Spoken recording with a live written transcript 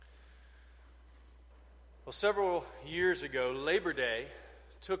Well, several years ago, Labor Day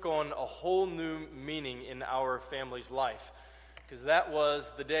took on a whole new meaning in our family's life, because that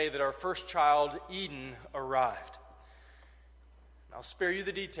was the day that our first child, Eden, arrived. I'll spare you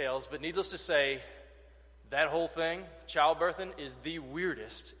the details, but needless to say, that whole thing, childbirthing, is the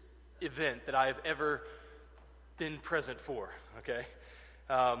weirdest event that I have ever been present for, okay?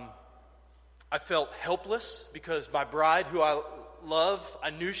 I felt helpless because my bride, who I love,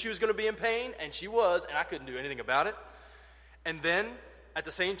 I knew she was going to be in pain, and she was, and I couldn't do anything about it. And then, at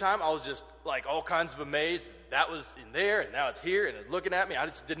the same time, I was just like all kinds of amazed that was in there, and now it's here, and it's looking at me. I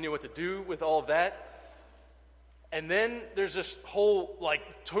just didn't know what to do with all of that. And then there's this whole,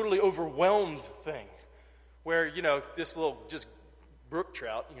 like, totally overwhelmed thing where, you know, this little just brook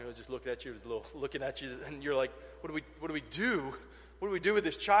trout, you know, just looking at you, and you're like, what do we do? What do we do with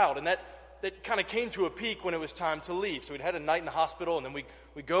this child? And that kind of came to a peak when it was time to leave. So we'd had a night in the hospital, and then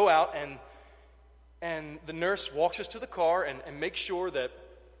we go out, and the nurse walks us to the car and makes sure that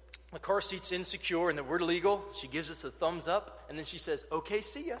the car seat's insecure and that we're legal. She gives us a thumbs up, and then she says, "Okay,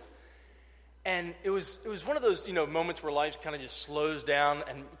 see ya." And it was one of those, you know, moments where life kind of just slows down,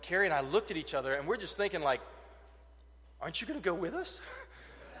 and Carrie and I looked at each other, and we're just thinking, like, aren't you going to go with us?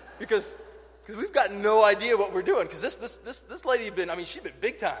 because we've got no idea what we're doing. Because this lady had been, she'd been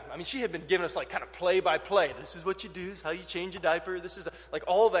big time. She had been giving us, like, kind of play-by-play. This is what you do. This is how you change a diaper. This is, like,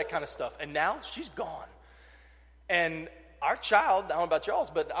 all that kind of stuff. And now she's gone. And our child, I don't know about y'all's,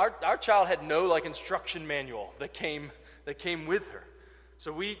 but our child had no, like, instruction manual that came with her.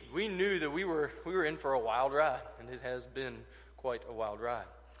 So we knew that we were in for a wild ride, and it has been quite a wild ride.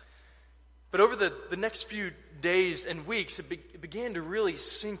 But over the next few days and weeks, it began to really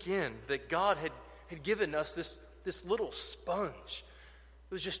sink in that God had given us this little sponge.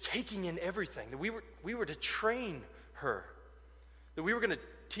 It was just taking in everything. That we were to train her. That we were going to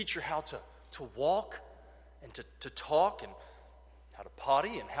teach her how to walk and to talk and how to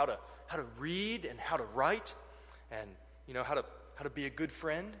potty and how to read and how to write and, you know, how to be a good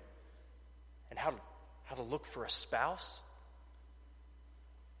friend and how to look for a spouse.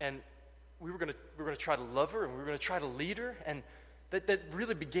 And we were going to try to love her, and we were going to try to lead her, and that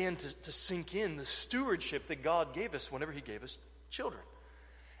really began to sink in the stewardship that God gave us whenever He gave us children.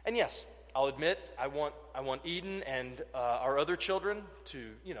 And yes, I'll admit, I want Eden and our other children to,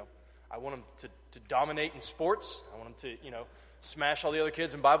 you know, I want them to dominate in sports. I want them to, you know, smash all the other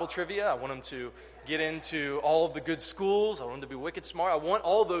kids in Bible trivia. I want them to get into all of the good schools. I want them to be wicked smart. I want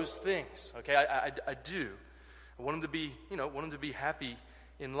all those things. Okay, I do. I want them to be, you know, happy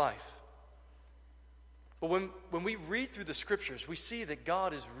in life. But when we read through the Scriptures, we see that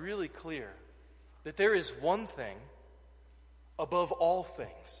God is really clear that there is one thing above all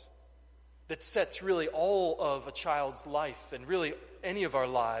things that sets really all of a child's life and really any of our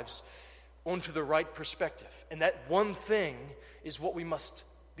lives onto the right perspective. And that one thing is what we must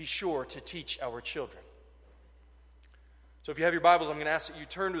be sure to teach our children. So if you have your Bibles, I'm going to ask that you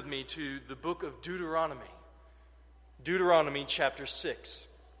turn with me to the book of Deuteronomy. Deuteronomy chapter 6.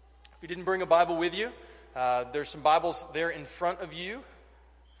 If you didn't bring a Bible with you, there's some Bibles there in front of you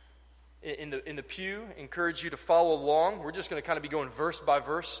in the pew. I encourage you to follow along. We're just going to kind of be going verse by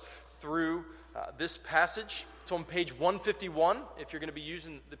verse through this passage. It's on page 151. If you're going to be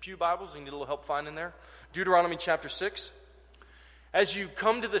using the pew Bibles, you need a little help finding there. Deuteronomy chapter 6. As you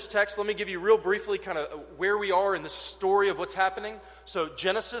come to this text, let me give you real briefly kind of where we are in the story of what's happening. So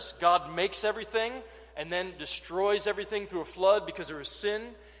Genesis, God makes everything and then destroys everything through a flood because there was sin.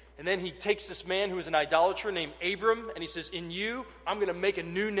 And then He takes this man who is an idolater named Abram, and He says, "In you, I'm going to make a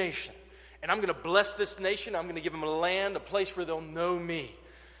new nation. And I'm going to bless this nation. I'm going to give them a land, a place where they'll know me."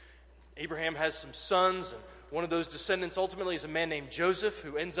 Abraham has some sons, and one of those descendants ultimately is a man named Joseph,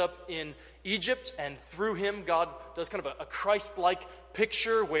 who ends up in Egypt, and through him God does kind of a Christ-like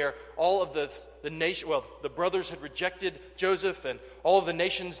picture where all of the nation, well, the brothers had rejected Joseph, and all of the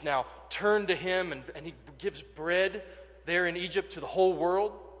nations now turn to him, and He gives bread there in Egypt to the whole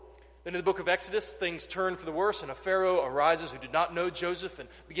world. Then in the book of Exodus, things turn for the worse, and a Pharaoh arises who did not know Joseph and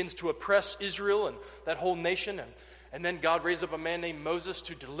begins to oppress Israel and that whole nation. And then God raises up a man named Moses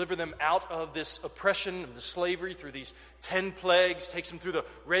to deliver them out of this oppression and the slavery through these 10 plagues, takes them through the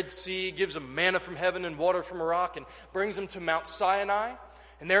Red Sea, gives them manna from heaven and water from a rock, and brings them to Mount Sinai.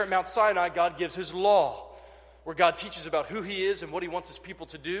 And there at Mount Sinai, God gives His law, where God teaches about who He is and what He wants His people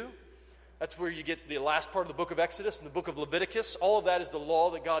to do. That's where you get the last part of the book of Exodus and the book of Leviticus. All of that is the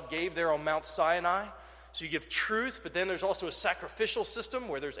law that God gave there on Mount Sinai. So you give truth, but then there's also a sacrificial system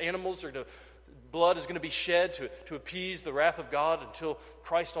where there's animals or blood is going to be shed to appease the wrath of God until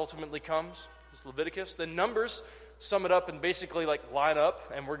Christ ultimately comes. It's Leviticus. Then Numbers sum it up and basically like line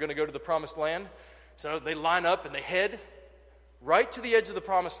up, and we're going to go to the promised land. So they line up and they head right to the edge of the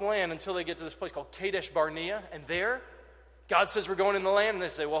promised land until they get to this place called Kadesh Barnea. And there, God says we're going in the land. And they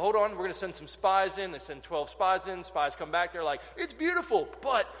say, well, hold on, we're going to send some spies in. They send 12 spies in. Spies come back. They're like, it's beautiful,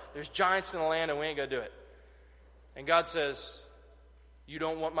 but there's giants in the land and we ain't going to do it. And God says, you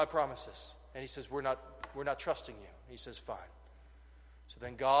don't want my promises. And he says, we're not trusting you. He says, fine. So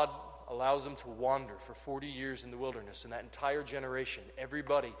then God allows them to wander for 40 years in the wilderness. And that entire generation,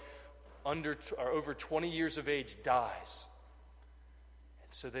 everybody under or over 20 years of age dies.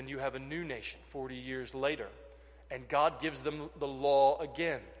 And so then you have a new nation 40 years later. And God gives them the law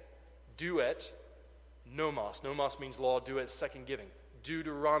again. Duet, nomos. Nomos means law, duet, second giving.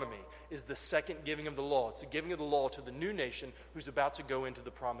 Deuteronomy is the second giving of the law. It's the giving of the law to the new nation who's about to go into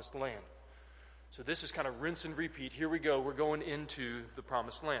the promised land. So this is kind of rinse and repeat. Here we go. We're going into the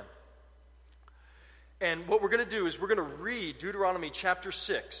promised land. And what we're going to do is we're going to read Deuteronomy chapter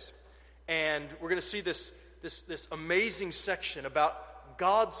 6. And we're going to see this amazing section about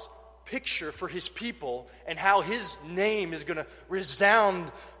God's picture for his people and how his name is going to resound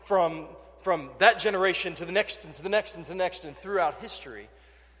from that generation to the next and to the next and to the next and throughout history.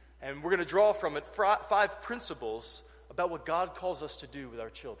 And we're going to draw from it 5 principles about what God calls us to do with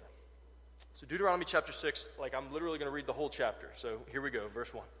our children. So Deuteronomy chapter 6, I'm literally going to read the whole chapter. So here we go,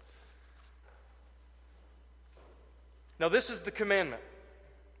 verse 1. Now this is the commandment,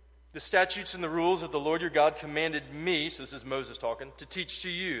 the statutes and the rules that the Lord your God commanded me, so this is Moses talking, to teach to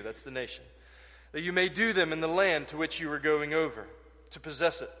you, that's the nation, that you may do them in the land to which you are going over, to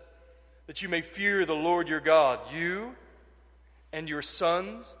possess it, that you may fear the Lord your God, you and your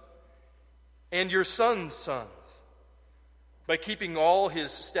sons and your sons' sons, by keeping all his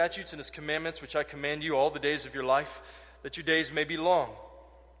statutes and his commandments, which I command you all the days of your life, that your days may be long.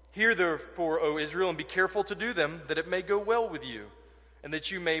 Hear therefore, O Israel, and be careful to do them, that it may go well with you, and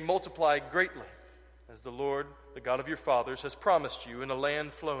that you may multiply greatly, as the Lord, the God of your fathers, has promised you in a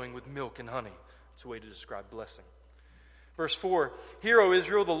land flowing with milk and honey. It's a way to describe blessing. Verse 4, Hear, O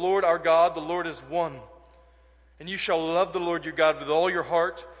Israel, the Lord our God, the Lord is one. And you shall love the Lord your God with all your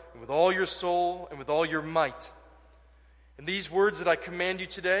heart, and with all your soul, and with all your might. And these words that I command you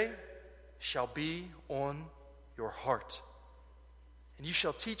today shall be on your heart. And you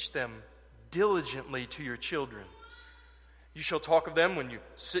shall teach them diligently to your children. You shall talk of them when you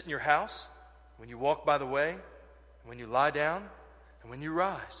sit in your house, when you walk by the way, when you lie down, and when you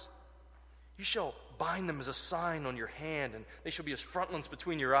rise. You shall bind them as a sign on your hand, and they shall be as frontlets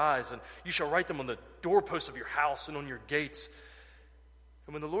between your eyes, and you shall write them on the doorposts of your house and on your gates.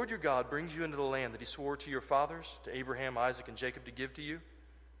 And when the Lord your God brings you into the land that he swore to your fathers, to Abraham, Isaac, and Jacob to give to you,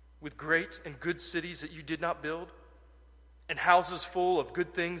 with great and good cities that you did not build, and houses full of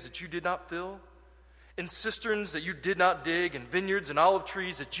good things that you did not fill, and cisterns that you did not dig, and vineyards and olive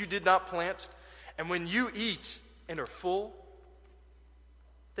trees that you did not plant, and when you eat and are full,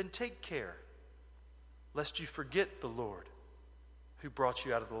 then take care, lest you forget the Lord who brought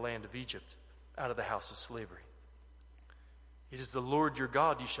you out of the land of Egypt, out of the house of slavery. It is the Lord your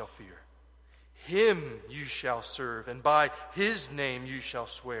God you shall fear. Him you shall serve, and by his name you shall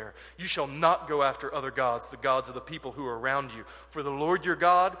swear. You shall not go after other gods, the gods of the people who are around you. For the Lord your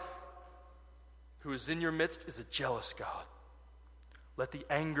God, who is in your midst, is a jealous God. Let the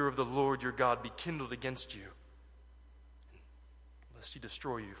anger of the Lord your God be kindled against you, lest he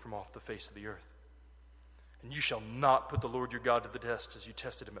destroy you from off the face of the earth. And you shall not put the Lord your God to the test as you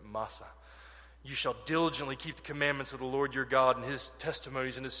tested him at Massah. You shall diligently keep the commandments of the Lord your God and his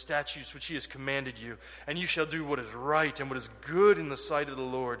testimonies and his statutes which he has commanded you. And you shall do what is right and what is good in the sight of the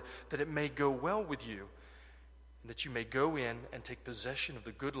Lord, that it may go well with you, and that you may go in and take possession of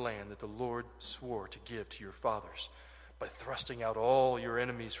the good land that the Lord swore to give to your fathers, by thrusting out all your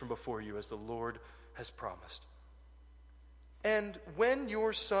enemies from before you, as the Lord has promised. And when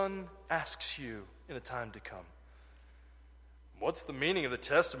your son asks you in a time to come, what's the meaning of the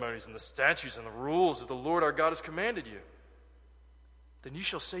testimonies and the statutes and the rules that the Lord our God has commanded you? Then you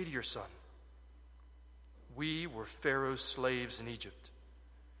shall say to your son, we were Pharaoh's slaves in Egypt,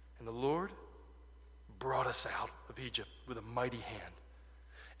 and the Lord brought us out of Egypt with a mighty hand.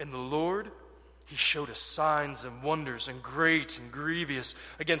 And the Lord, he showed us signs and wonders and great and grievous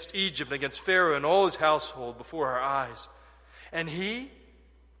against Egypt and against Pharaoh and all his household before our eyes. And he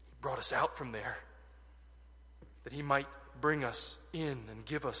brought us out from there, that he might bring us in and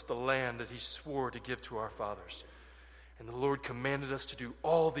give us the land that he swore to give to our fathers. And the Lord commanded us to do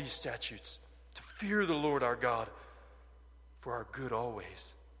all these statutes, to fear the Lord our God for our good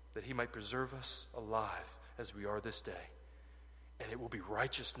always, that he might preserve us alive as we are this day. And it will be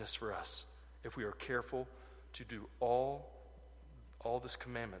righteousness for us if we are careful to do all all this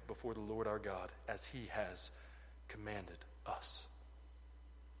commandment before the Lord our God as he has commanded us.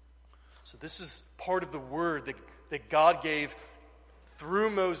 So this is part of the word that God gave through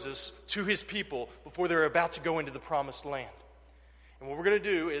Moses to his people before they were about to go into the promised land. And what we're going to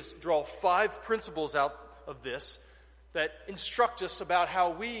do is draw 5 principles out of this that instruct us about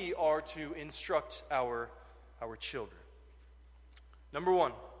how we are to instruct our children. Number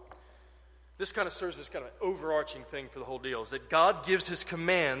 1, this kind of serves as kind of an overarching thing for the whole deal, is that God gives his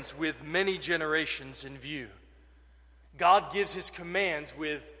commands with many generations in view. God gives his commands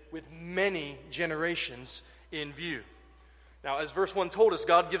with many generations in view. Now, as verse 1 told us,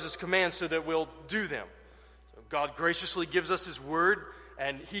 God gives us commands so that we'll do them. So God graciously gives us his word,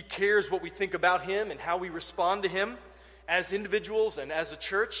 and he cares what we think about him and how we respond to him as individuals and as a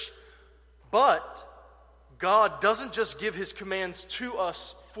church. But God doesn't just give his commands to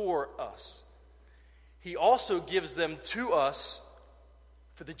us for us. He also gives them to us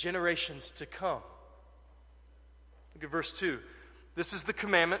for the generations to come. Look at verse 2. This is the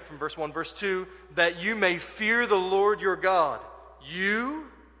commandment from verse 1, verse 2, that you may fear the Lord your God, you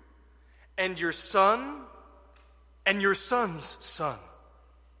and your son and your son's son.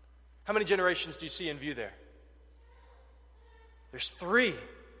 How many generations do you see in view there? There's 3.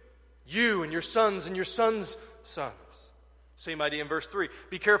 You and your sons and your sons' sons. Same idea in verse 3.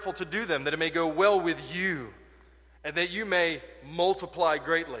 Be careful to do them, that it may go well with you, and that you may multiply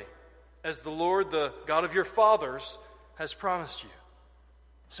greatly, as the Lord, the God of your fathers, has promised you.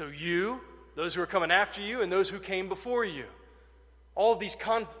 So you, those who are coming after you, and those who came before you. All of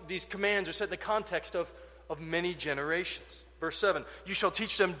these commands are set in the context of many generations. Verse 7, you shall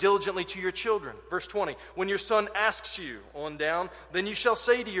teach them diligently to your children. Verse 20, when your son asks you, on down, then you shall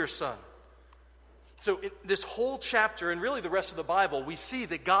say to your son. So in this whole chapter, and really the rest of the Bible, we see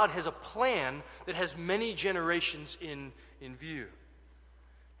that God has a plan that has many generations in view.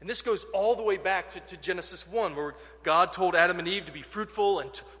 And this goes all the way back to Genesis 1, where God told Adam and Eve to be fruitful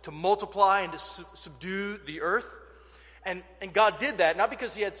and to multiply and to subdue the earth. And God did that, not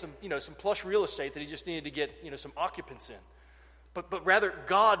because he had some plush real estate that he just needed to get some occupants in. But rather,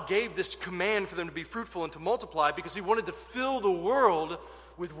 God gave this command for them to be fruitful and to multiply because he wanted to fill the world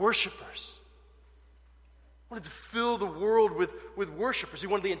with worshipers. He wanted to fill the world with worshipers. He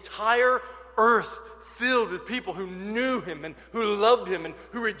wanted the entire earth filled with people who knew him and who loved him and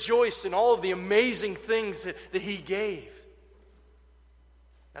who rejoiced in all of the amazing things that he gave.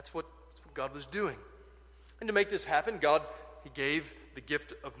 That's what God was doing. And to make this happen, he gave the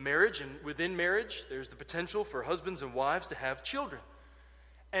gift of marriage, and within marriage, there's the potential for husbands and wives to have children.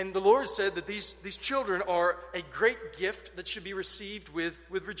 And the Lord said that these children are a great gift that should be received with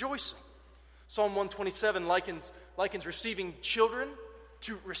rejoicing. Psalm 127 likens receiving children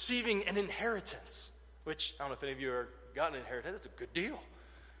to receiving an inheritance, which, I don't know if any of you have gotten an inheritance. It's a good deal.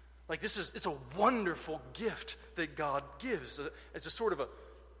 It's a wonderful gift that God gives. It's a sort of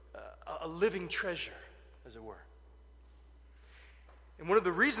a living treasure, as it were. And one of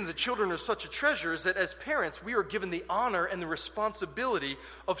the reasons that children are such a treasure is that as parents, we are given the honor and the responsibility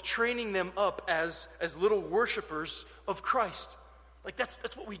of training them up as little worshipers of Christ. That's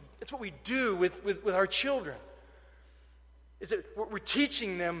what we do with our children. Is that we're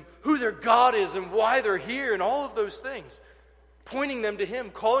teaching them who their God is and why they're here and all of those things. Pointing them to him,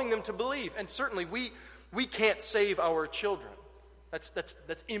 calling them to believe. And certainly we can't save our children.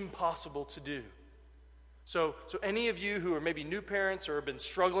 That's impossible to do. So any of you who are maybe new parents or have been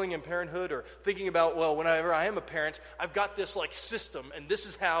struggling in parenthood or thinking about, well, whenever I am a parent, I've got this system and this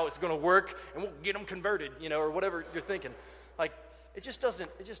is how it's going to work and we'll get them converted, or whatever you're thinking. It just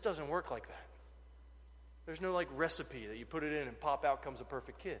doesn't work like that. There's no recipe that you put it in and pop out comes a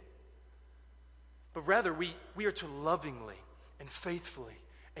perfect kid. But rather we are to lovingly and faithfully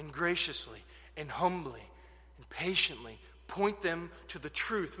and graciously and humbly and patiently point them to the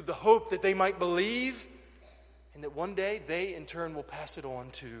truth with the hope that they might believe, and that one day they in turn will pass it on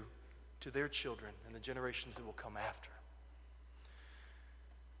to their children and the generations that will come after.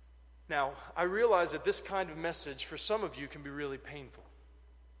 Now, I realize that this kind of message for some of you can be really painful.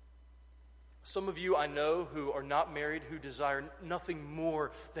 Some of you I know who are not married, who desire nothing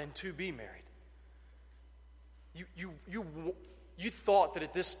more than to be married. You thought that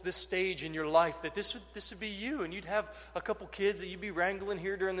at this stage in your life that this would be you, and you'd have a couple kids that you'd be wrangling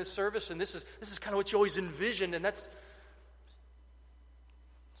here during this service, and this is kind of what you always envisioned, and it's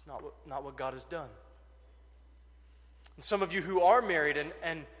not what God has done. And some of you who are married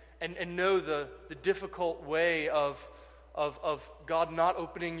and know the difficult way of God not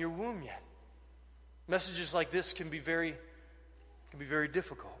opening your womb yet. Messages like this can be very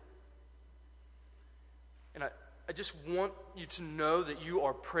difficult. And I just want you to know that you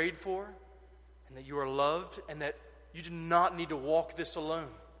are prayed for and that you are loved and that you do not need to walk this alone.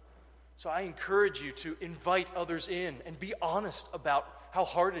 So I encourage you to invite others in and be honest about how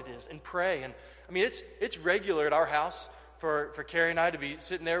hard it is and pray. And I mean, it's regular at our house for Carrie and I to be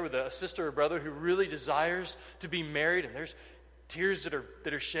sitting there with a sister or brother who really desires to be married, and there's tears that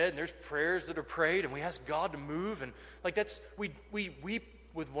are shed, and there's prayers that are prayed, and we ask God to move, and like we weep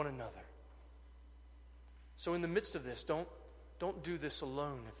with one another. So in the midst of this, don't do this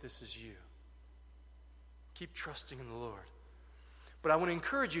alone if this is you. Keep trusting in the Lord. But I want to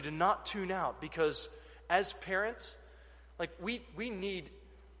encourage you to not tune out, because as parents, like we need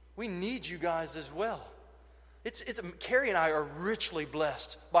you guys as well. Carrie and I are richly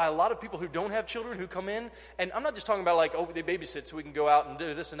blessed by a lot of people who don't have children who come in, and I'm not just talking about like, oh, they babysit so we can go out and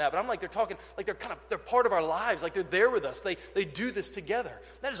do this and that, but I'm like, they're talking like they're part of our lives, like they're there with us. They do this together.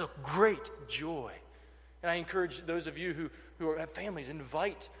 That is a great joy. And I encourage those of you who have families,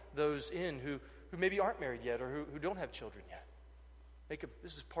 invite those in who maybe aren't married yet or who don't have children yet.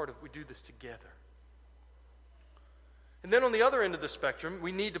 This is part of, we do this together. And then on the other end of the spectrum,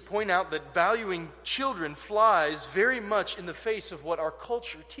 we need to point out that valuing children flies very much in the face of what our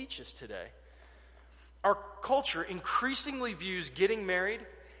culture teaches today. Our culture increasingly views getting married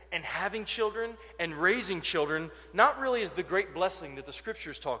and having children and raising children not really as the great blessing that the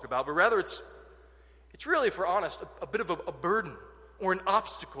scriptures talk about, but rather it's really, if we're honest, a bit of a burden or an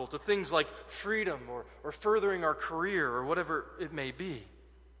obstacle to things like freedom or furthering our career or whatever it may be.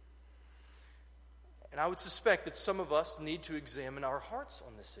 And I would suspect that some of us need to examine our hearts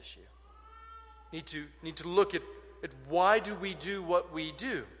on this issue. Need to look at why do we do what we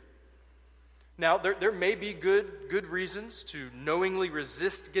do. Now, there may be good reasons to knowingly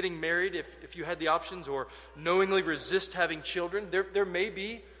resist getting married if you had the options, or knowingly resist having children. There may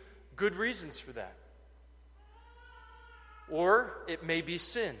be good reasons for that. Or it may be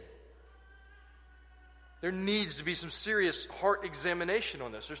sin. There needs to be some serious heart examination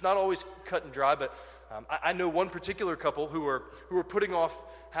on this. There's not always cut and dry, but I know one particular couple who were putting off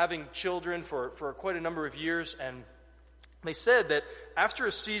having children for quite a number of years, and they said that after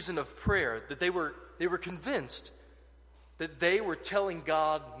a season of prayer, that they were convinced that they were telling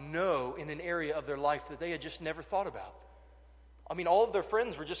God no in an area of their life that they had just never thought about. I mean, all of their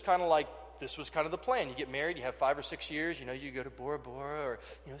friends were just kind of like, this was kind of the plan. You get married, you have 5 or 6 years, you go to Bora Bora or,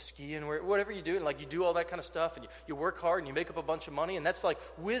 skiing, or whatever you do, and like you do all that kind of stuff, and you work hard and you make up a bunch of money, and that's like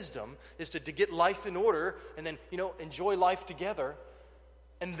wisdom, is to get life in order and then, enjoy life together.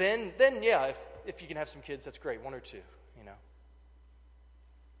 And then yeah, if you can have some kids, that's great, 1 or 2,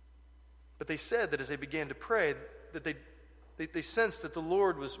 But they said that as they began to pray, that they sensed that the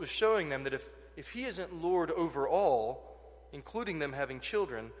Lord was showing them that if He isn't Lord over all, including them having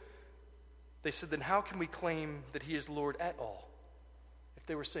children, they said, then how can we claim that He is Lord at all? If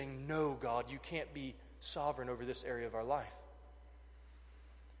they were saying, no, God, you can't be sovereign over this area of our life.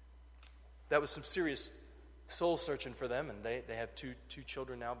 That was some serious soul searching for them, and they have two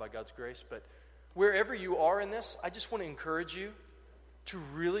children now by God's grace. But wherever you are in this, I just want to encourage you to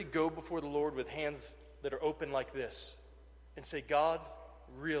really go before the Lord with hands that are open like this and say, God,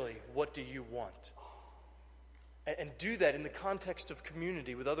 really, what do you want? And do that in the context of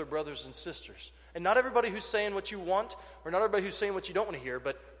community with other brothers and sisters. And not everybody who's saying what you want, or not everybody who's saying what you don't want to hear,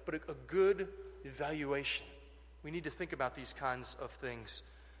 but a good evaluation. We need to think about these kinds of things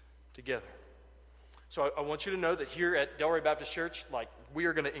together. So I want you to know that here at Delray Baptist Church, we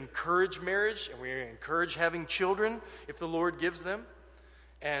are going to encourage marriage, and we're going to encourage having children if the Lord gives them.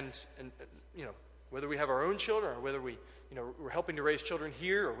 And whether we have our own children or whether we're helping to raise children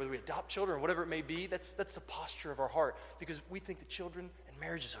here, or whether we adopt children, or whatever it may be, that's the posture of our heart, because we think that children and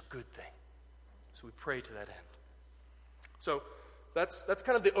marriage is a good thing. So we pray to that end. So that's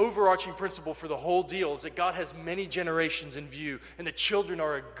kind of the overarching principle for the whole deal, is that God has many generations in view, and that children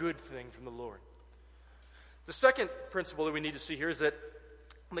are a good thing from the Lord. The second principle that we need to see here is that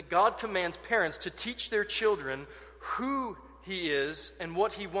God commands parents to teach their children who He is and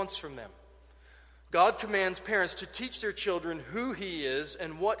what He wants from them. God commands parents to teach their children who He is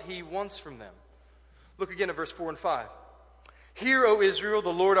and what He wants from them. Look again at verse 4 and 5. Hear, O Israel,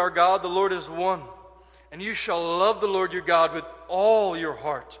 the Lord our God, the Lord is one. And you shall love the Lord your God with all your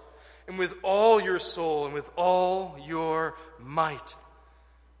heart, and with all your soul, and with all your might.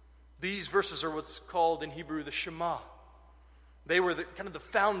 These verses are what's called in Hebrew the Shema. They were kind of the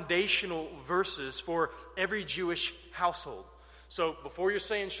foundational verses for every Jewish household. So before you're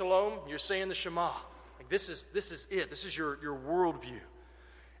saying shalom, you're saying the Shema. This is it. This is your worldview.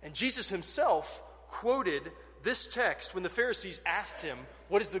 And Jesus Himself quoted this text when the Pharisees asked Him,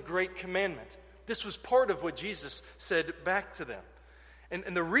 what is the great commandment? This was part of what Jesus said back to them.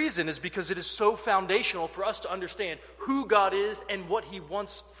 And the reason is because it is so foundational for us to understand who God is and what he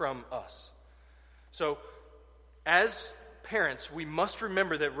wants from us. So, as parents, we must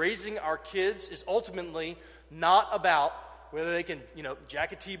remember that raising our kids is ultimately not about whether they can,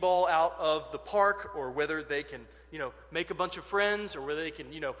 jack a t-ball out of the park, or whether they can, make a bunch of friends, or whether they can,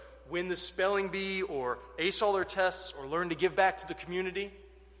 win the spelling bee, or ace all their tests, or learn to give back to the community.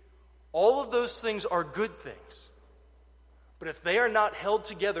 All of those things are good things. But if they are not held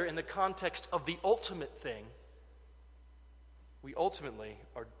together in the context of the ultimate thing, we ultimately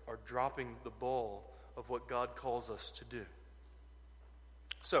are dropping the ball of what God calls us to do.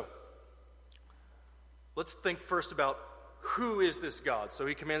 So, let's think first about who is this God. So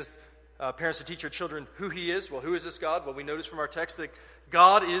he commands parents to teach their children who he is. Well, who is this God? Well, we notice from our text that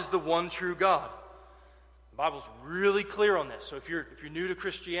God is the one true God. The Bible's really clear on this. So if you're new to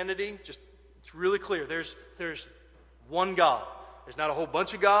Christianity, it's really clear. There's one God. There's not a whole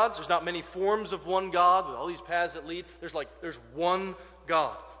bunch of gods. There's not many forms of one God with all these paths that lead. There's one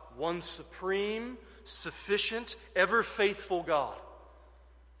God. One supreme, sufficient, ever faithful God.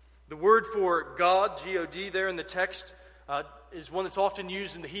 The word for God, G-O-D, there in the text, is one that's often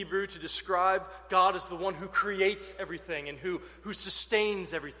used in the Hebrew to describe God as the one who creates everything and who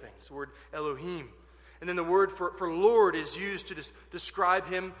sustains everything. It's the word Elohim. And then the word for Lord is used to describe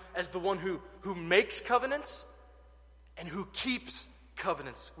him as the one who makes covenants and who keeps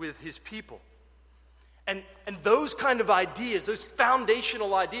covenants with his people. And those kind of ideas, those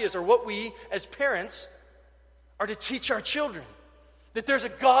foundational ideas, are what we as parents are to teach our children. That there's a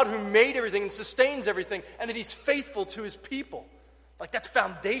God who made everything and sustains everything, and that he's faithful to his people. Like, that's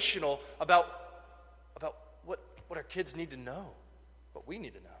foundational about what our kids need to know, what we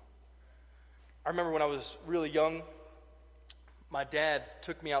need to know. I remember when I was really young, my dad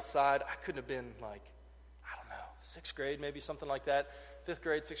took me outside. I couldn't have been like, 6th grade, maybe something like that. 5th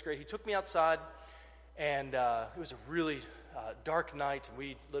grade, 6th grade. He took me outside, and it was a really dark night, and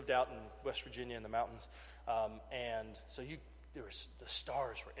we lived out in West Virginia in the mountains. And so the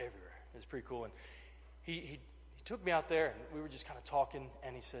stars were everywhere. It was pretty cool. And he took me out there, and we were just kind of talking,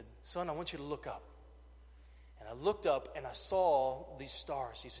 and he said, "Son, I want you to look up." And I looked up, and I saw these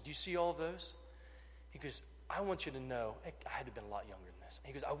stars. He said, "Do you see all of those?" He goes, "I want you to know," I had to have been a lot younger than this.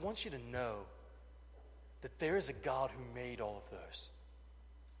 He goes, "I want you to know that there is a God who made all of those.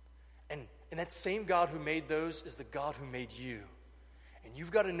 And that same God who made those is the God who made you. And you've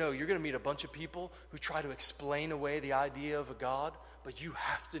got to know you're going to meet a bunch of people who try to explain away the idea of a God, but you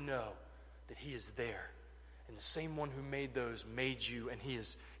have to know that he is there. And the same one who made those made you, and he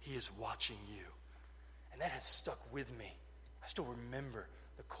is watching you." And that has stuck with me. I still remember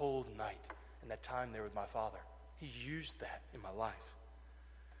the cold night and that time there with my father. He used that in my life.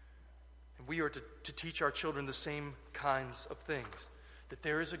 And we are to teach our children the same kinds of things. That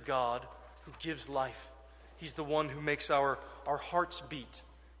there is a God who gives life. He's the one who makes our hearts beat.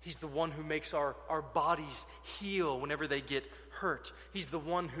 He's the one who makes our bodies heal whenever they get hurt. He's the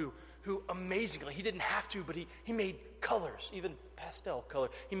one who amazingly, he didn't have to, but he made colors, even pastel color.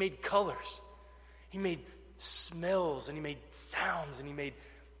 He made colors. He made smells, and he made sounds, and he made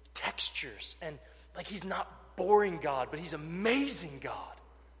textures. And he's not boring God, but he's amazing God.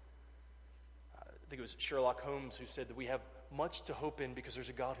 I think it was Sherlock Holmes who said that we have much to hope in because there's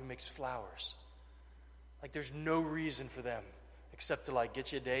a God who makes flowers. There's no reason for them except to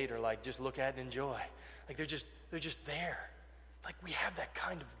get you a date or just look at and enjoy. They're just there. We have that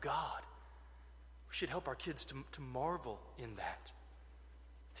kind of God. We should help our kids to marvel in that.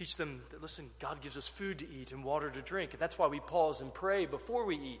 Teach them that, listen, God gives us food to eat and water to drink. And that's why we pause and pray before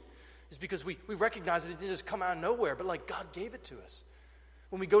we eat. Is because we recognize that it didn't just come out of nowhere, but God gave it to us.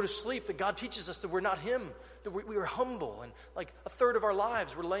 When we go to sleep, that God teaches us that we're not him, that we are humble, and a third of our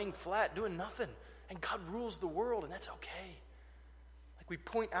lives we're laying flat, doing nothing, and God rules the world, and that's okay. We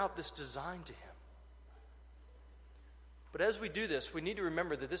point out this design to him. But as we do this, we need to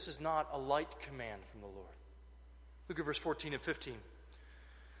remember that this is not a light command from the Lord. Look at verse 14 and 15.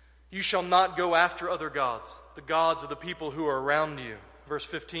 "You shall not go after other gods, the gods of the people who are around you." Verse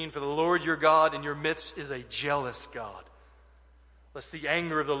 15, "For the Lord your God in your midst is a jealous God. Lest the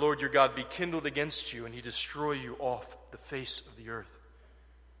anger of the Lord your God be kindled against you, and he destroy you off the face of the earth."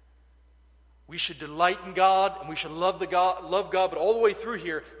 We should delight in God, and we should love God, but all the way through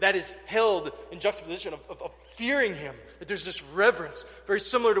here, that is held in juxtaposition of fearing him. That there's this reverence, very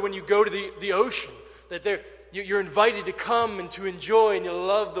similar to when you go to the ocean, that you're invited to come and to enjoy, and you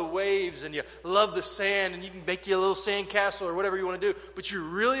love the waves, and you love the sand, and you can make you a little sand castle or whatever you want to do, but you're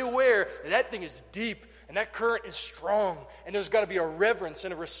really aware that thing is deep, And that current is strong, and there's got to be a reverence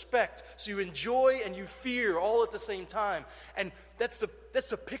and a respect. So you enjoy and you fear all at the same time. And that's the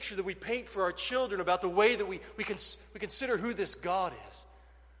picture that we paint for our children about the way that we consider who this God is.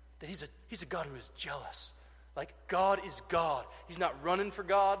 That he's a God who is jealous. Like, God is God. He's not running for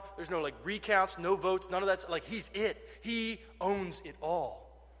God. There's no recounts, no votes, none of that. Like, he's it. He owns it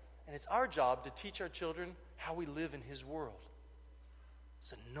all. And it's our job to teach our children how we live in his world.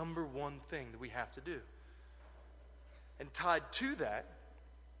 It's the number one thing that we have to do. And tied to that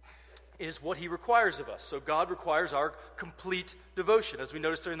is what he requires of us. So God requires our complete devotion. As we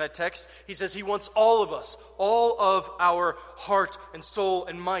noticed there in that text, he says he wants all of us, all of our heart and soul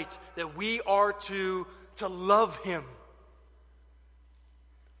and might, that we are to love him.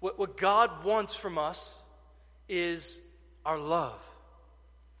 What God wants from us is our love.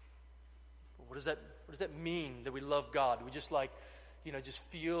 What does that mean, that we love God? Do we just just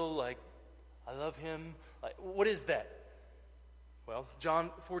feel like I love him? Like, what is that? Well,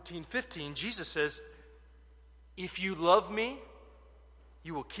 John 14:15, Jesus says, if you love me,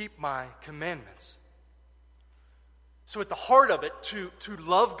 you will keep my commandments. So at the heart of it, to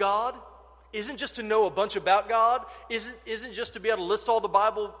love God isn't just to know a bunch about God, isn't just to be able to list all the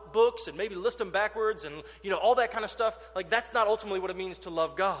Bible books and maybe list them backwards and all that kind of stuff. Like, that's not ultimately what it means to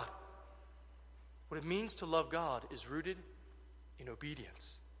love God. What it means to love God is rooted in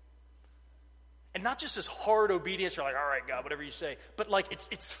obedience. And not just this hard obedience, you're like, all right, God, whatever you say. But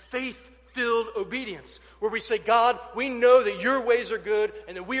it's faith-filled obedience, where we say, God, we know that your ways are good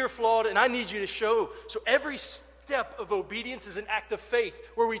and that we are flawed, and I need you to show. So every step of obedience is an act of faith,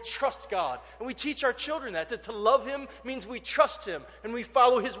 where we trust God. And we teach our children that to love him means we trust him, and we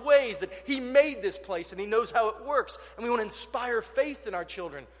follow his ways, that he made this place, and he knows how it works. And we want to inspire faith in our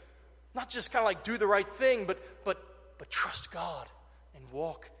children. Not just kind of do the right thing, but trust God and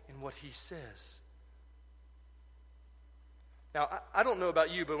walk in what he says. Now, I don't know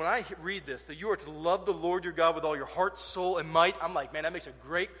about you, but when I read this, that you are to love the Lord your God with all your heart, soul, and might, I'm like, man, that makes a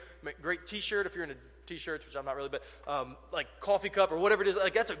great t-shirt if you're into t-shirts, which I'm not really, but coffee cup or whatever it is.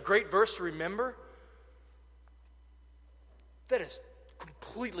 Like, that's a great verse to remember. That is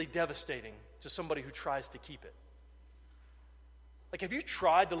completely devastating to somebody who tries to keep it. Like, have you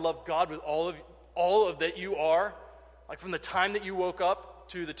tried to love God with all of that you are? Like, from the time that you woke up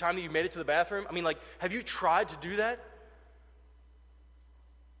to the time that you made it to the bathroom? I mean, have you tried to do that?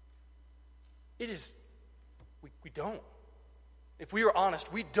 We don't. If we are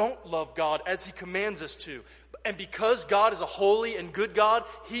honest, we don't love God as he commands us to. And because God is a holy and good God,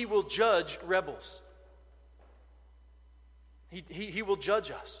 he will judge rebels. He will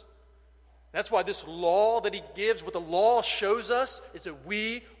judge us. That's why this law that he gives, what the law shows us, is that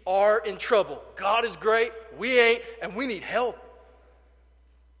we are in trouble. God is great, we ain't, and we need help.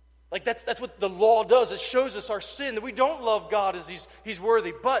 Like, that's what the law does. It shows us our sin, that we don't love God as he's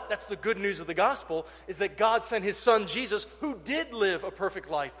worthy. But that's the good news of the gospel, is that God sent his son Jesus, who did live a perfect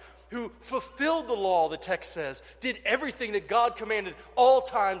life, who fulfilled the law, the text says, did everything that God commanded, all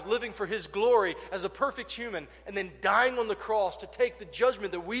times living for his glory as a perfect human, and then dying on the cross to take the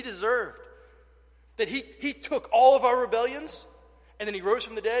judgment that we deserved. That he took all of our rebellions, and then he rose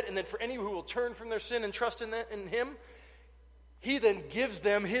from the dead, and then for any who will turn from their sin and trust in him, he then gives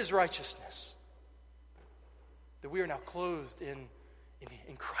them his righteousness. That we are now clothed in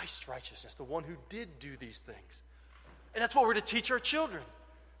Christ's righteousness, the one who did do these things. And that's what we're to teach our children.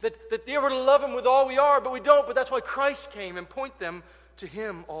 That they are to love him with all we are, but we don't. But that's why Christ came, and point them to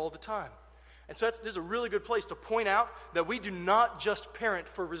him all the time. And so this is a really good place to point out that we do not just parent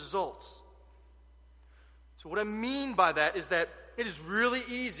for results. So what I mean by that is that it is really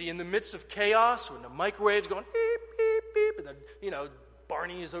easy in the midst of chaos, when the microwave's going beep, beep, beep, and then,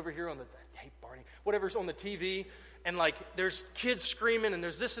 Barney is over here I hate Barney, whatever's on the TV, and there's kids screaming, and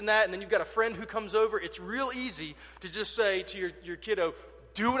there's this and that, and then you've got a friend who comes over. It's real easy to just say to your kiddo,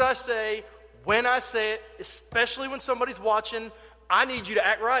 do what I say, when I say it, especially when somebody's watching. I need you to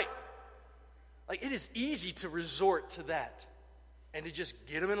act right. It is easy to resort to that and to just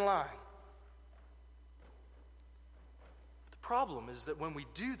get them in line. Problem is that when we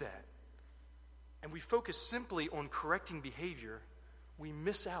do that and we focus simply on correcting behavior, we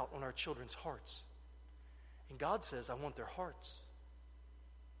miss out on our children's hearts. And God says, I want their hearts.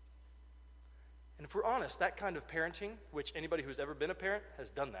 And if we're honest, that kind of parenting, which anybody who's ever been a parent has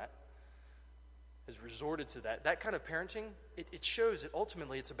done that, has resorted to that kind of parenting, it shows that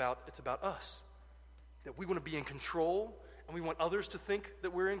ultimately it's about us. That we want to be in control, and we want others to think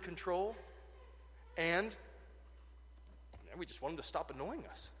that we're in control, and we just want them to stop annoying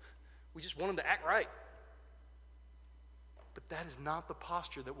us. We just want them to act right. But that is not the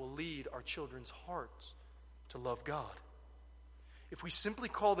posture that will lead our children's hearts. to love God. If we simply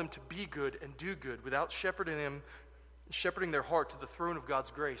call them to be good and do good without shepherding their heart to the throne of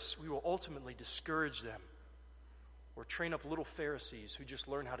God's grace, we will ultimately discourage them or train up little Pharisees who just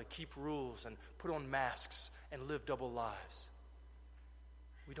learn how to keep rules and put on masks and live double lives.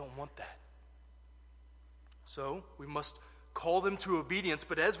 We don't want that. So we must call them to obedience,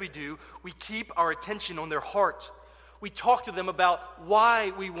 but as we do, we keep our attention on their heart. We talk to them about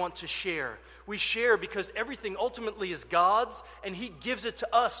why we want to share. We share because everything ultimately is God's, and He gives it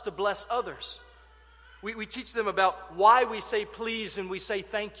to us to bless others. We teach them about why we say please and we say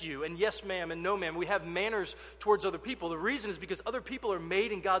thank you, and yes ma'am and no ma'am. We have manners towards other people. The reason is because other people are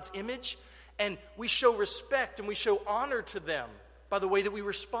made in God's image, and we show respect and we show honor to them by the way that we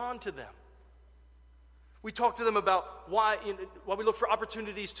respond to them. We talk to them about why we look for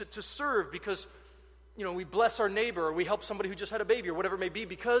opportunities to serve, because we bless our neighbor, or we help somebody who just had a baby, or whatever it may be,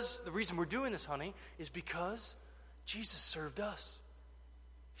 because the reason we're doing this, honey, is because Jesus served us.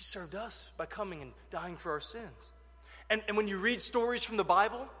 He served us by coming and dying for our sins. And when you read stories from the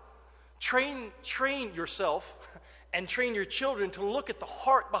Bible, train yourself and train your children to look at the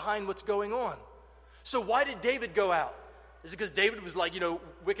heart behind what's going on. So why did David go out? Is it because David was like,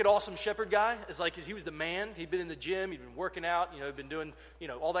 wicked awesome shepherd guy? It's like he was the man. He'd been in the gym. He'd been working out. He'd been doing,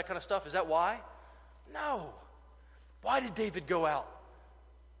 all that kind of stuff. Is that why? No. Why did David go out?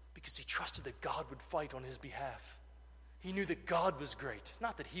 Because he trusted that God would fight on his behalf. He knew that God was great,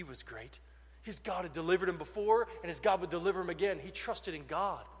 not that he was great. His God had delivered him before, and his God would deliver him again. He trusted in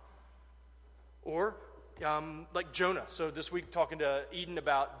God. Or, like Jonah. So this week, talking to Eden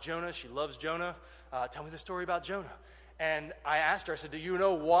about Jonah. She loves Jonah. Tell me the story about Jonah. And I asked her, I said, do you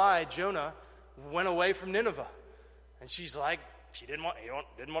know why Jonah went away from Nineveh? And she's like, she didn't want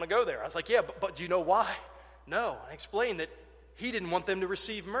to go there. I was like, yeah, but do you know why? No. I explained that he didn't want them to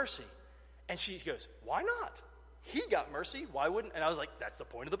receive mercy. And she goes, why not? He got mercy. Why wouldn't? And I was like, that's the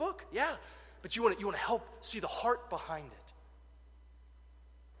point of the book. Yeah. But you want to help see the heart behind it.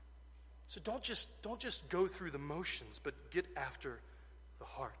 So don't just go through the motions, but get after the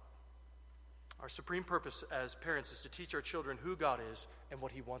heart. Our supreme purpose as parents is to teach our children who God is and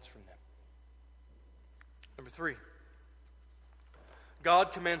what He wants from them. Number 3,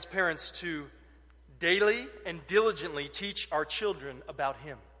 God commands parents to daily and diligently teach our children about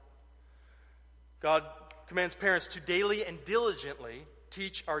Him. God commands parents to daily and diligently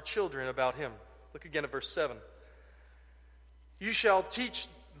teach our children about Him. Look again at verse 7. You shall teach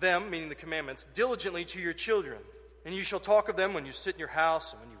them, meaning the commandments, diligently to your children. And you shall talk of them when you sit in your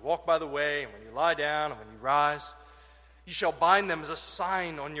house, and when you walk by the way, and when you lie down, and when you rise. You shall bind them as a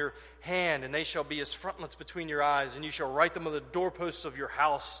sign on your hand, and they shall be as frontlets between your eyes, and you shall write them on the doorposts of your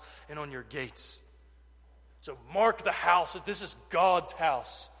house and on your gates. So mark the house that this is God's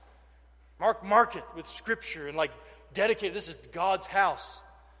house. Mark it with Scripture and dedicate it. This is God's house.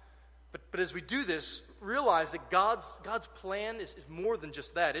 But as we do this, realize that God's plan is more than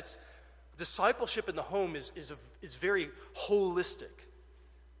just that. It's discipleship in the home is very holistic.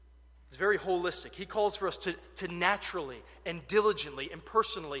 It's very holistic. He calls for us to naturally and diligently and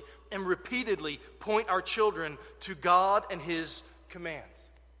personally and repeatedly point our children to God and His commands.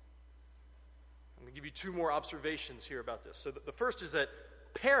 I'm going to give you 2 more observations here about this. So the first is that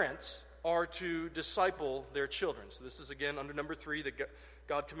parents are to disciple their children. So this is again under number 3, that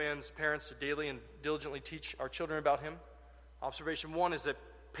God commands parents to daily and diligently teach our children about Him. Observation 1 is that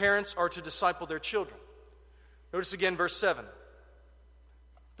parents are to disciple their children. Notice again verse 7.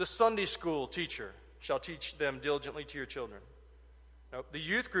 The Sunday school teacher shall teach them diligently to your children. No, the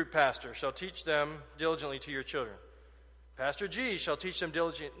youth group pastor shall teach them diligently to your children. Pastor G shall teach them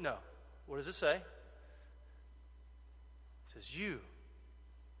diligently. No. What does it say? It says you.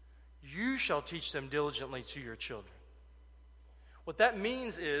 You shall teach them diligently to your children. What that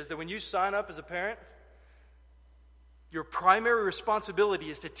means is that when you sign up as a parent, your primary responsibility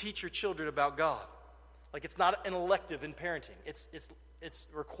is to teach your children about God. It's not an elective in parenting. It's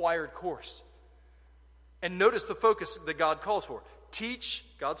a required course. And notice the focus that God calls for. Teach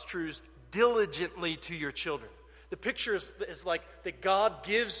God's truths diligently to your children. The picture is like that God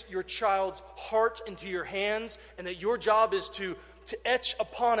gives your child's heart into your hands, and that your job is to etch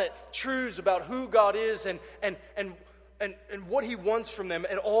upon it truths about who God is and what He wants from them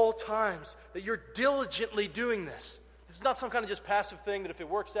at all times. That you're diligently doing this. This is not some kind of just passive thing that if it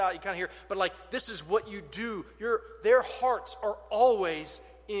works out, you kind of hear, but this is what you do. Their hearts are always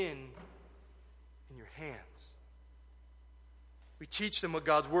in your hands. We teach them what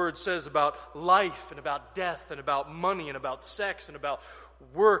God's Word says about life and about death and about money and about sex and about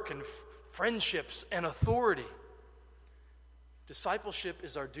work and friendships and authority. Discipleship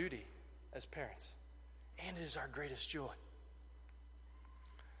is our duty as parents. and it is our greatest joy.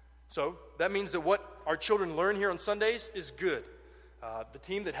 So that means that what our children learn here on Sundays is good. The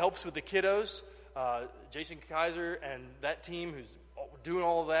team that helps with the kiddos, Jason Kaiser and that team who's doing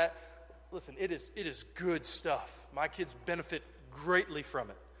all of that, listen, it is good stuff. My kids benefit greatly from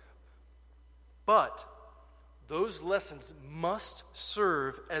it. But those lessons must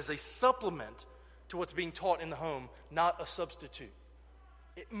serve as a supplement to what's being taught in the home, not a substitute.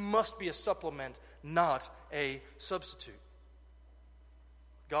 It must be a supplement, not a substitute.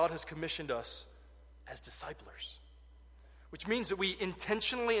 God has commissioned us as disciplers, which means that we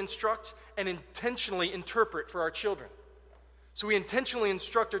intentionally instruct and intentionally interpret for our children. So we intentionally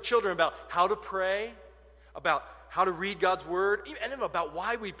instruct our children about how to pray, about how to read God's Word, and about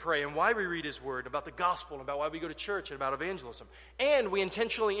why we pray and why we read His Word, about the gospel, and about why we go to church, and about evangelism. And we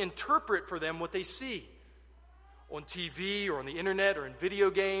intentionally interpret for them what they see on TV or on the internet or in video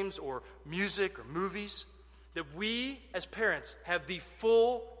games or music or movies. That we as parents have the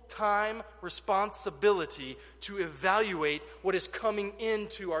full-time responsibility to evaluate what is coming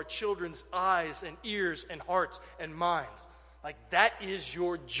into our children's eyes and ears and hearts and minds. Like, that is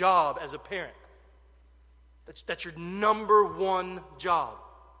your job as a parent. That's your number one job.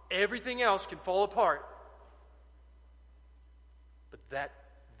 Everything else can fall apart, but that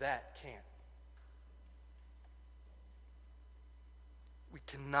can't. We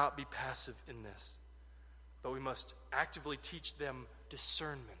cannot be passive in this, but we must actively teach them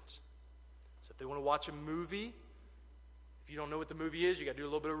discernment. So if they want to watch a movie, if you don't know what the movie is, you got to do a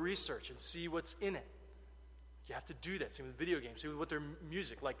little bit of research and see what's in it. You have to do that. Same with video games. Same with what their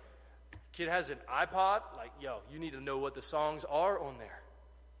music. Like, kid has an iPod, like, yo, you need to know what the songs are on there.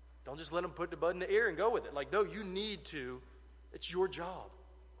 Don't just let them put the bud in the ear and go with it. Like, no, you need to. It's your job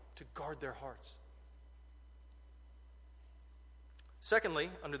to guard their hearts. Secondly,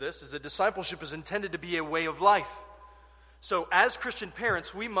 under this, is that discipleship is intended to be a way of life. So as Christian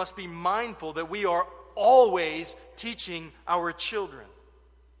parents, we must be mindful that we are always teaching our children.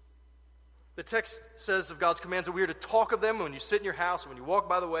 The text says of God's commands that we are to talk of them when you sit in your house, when you walk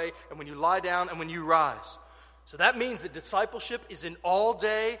by the way, and when you lie down, and when you rise. So that means that discipleship is an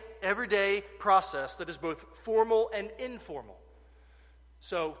all-day, everyday process that is both formal and informal.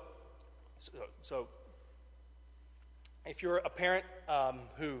 So if you're a parent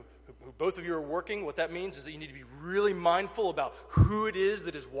who both of you are working, what that means is that you need to be really mindful about who it is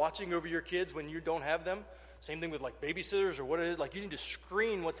that is watching over your kids when you don't have them. Same thing with like babysitters or what it is. Like, you need to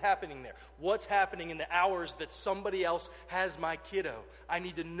screen what's happening there. What's happening in the hours that somebody else has my kiddo? I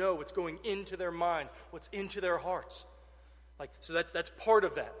need to know what's going into their minds, what's into their hearts. Like, so that's part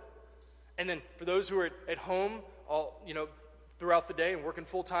of that. And then for those who are at home, throughout the day and working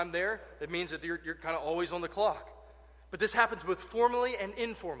full time there, that means that you're kind of always on the clock. But this happens both formally and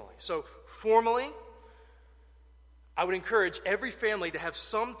informally. So formally, I would encourage every family to have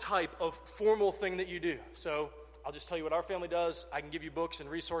some type of formal thing that you do. So I'll just tell you what our family does. I can give you books and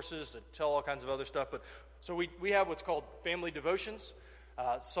resources and tell all kinds of other stuff. But so we have what's called family devotions.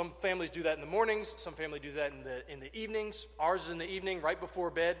 Some families do that in the mornings. Some families do that in the evenings. Ours is in the evening, right before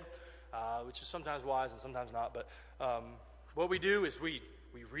bed, which is sometimes wise and sometimes not. But what we do is we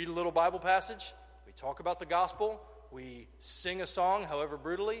read a little Bible passage. We talk about the gospel. We sing a song, however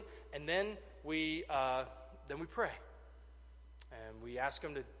brutally, and then we pray. And we ask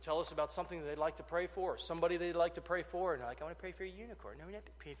them to tell us about something that they'd like to pray for, or somebody they'd like to pray for. And they're like, I want to pray for a unicorn. No, we don't have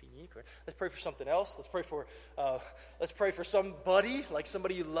to pray for a unicorn. Let's pray for something else. Let's pray for somebody, like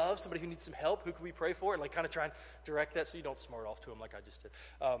somebody you love, somebody who needs some help. Who can we pray for? And like kind of try and direct that so you don't smart off to them like I just did.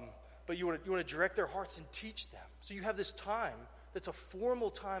 But you want to direct their hearts and teach them. So you have this time that's a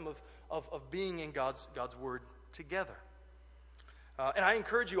formal time of being in God's Word together. And I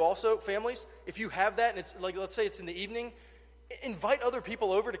encourage you also, families, if you have that, and it's like, let's say it's in the evening, invite other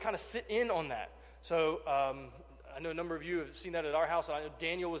people over to kind of sit in on that. So I know a number of you have seen that at our house. I know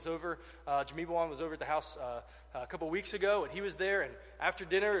Daniel was over, Jamibawan was over at the house a couple weeks ago, and he was there, and after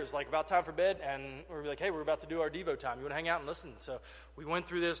dinner, it was like about time for bed, and we were like, hey, we're about to do our Devo time. You want to hang out and listen? So we went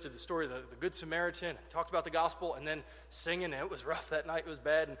through this, did the story of the Good Samaritan, talked about the gospel, and then singing, and it was rough that night. It was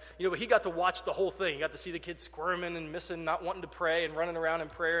bad, and but he got to watch the whole thing. He got to see the kids squirming and missing, not wanting to pray, and running around in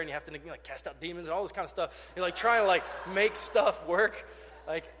prayer, and you have to cast out demons and all this kind of stuff. You're trying to make stuff work,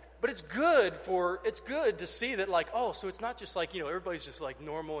 But it's good to see that, so it's not just everybody's just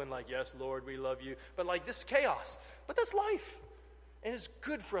normal and yes, Lord, we love you. But this is chaos. But that's life. And it's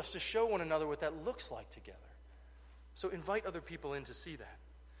good for us to show one another what that looks like together. So invite other people in to see that.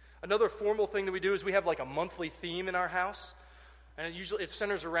 Another formal thing that we do is we have a monthly theme in our house. And it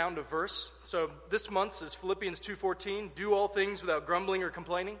centers around a verse. So this month's is Philippians 2:14, do all things without grumbling or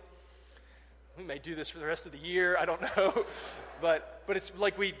complaining. we may do this for the rest of the year. I don't know. But it's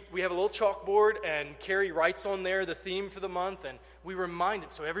like we have a little chalkboard, and Carrie writes on there the theme for the month, and we remind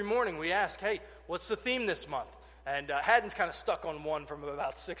it. So every morning we ask, hey, what's the theme this month? And Haddon's kind of stuck on one from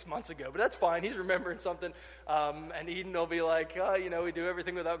about 6 months ago, but that's fine. He's remembering something. And Eden will be like, we do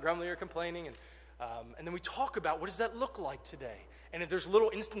everything without grumbling or complaining. And then we talk about, what does that look like today? And if there's little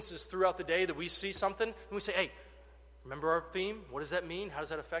instances throughout the day that we see something, then we say, hey, remember our theme? What does that mean? How does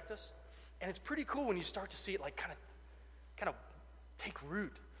that affect us? And it's pretty cool when you start to see it like kind of take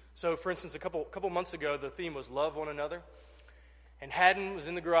root. So, for instance, a couple months ago, the theme was love one another. And Haddon was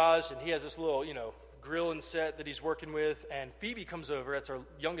in the garage, and he has this little, grill and set that he's working with, and Phoebe comes over. That's our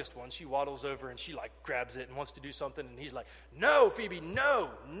youngest one. She waddles over, and she grabs it and wants to do something, and he's like, no, Phoebe, no.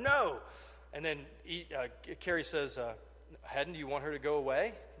 And then Carrie says, Haddon, do you want her to go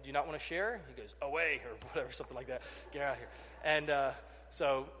away? Do you not want to share? He goes, away, or whatever, something like that. Get out of here. And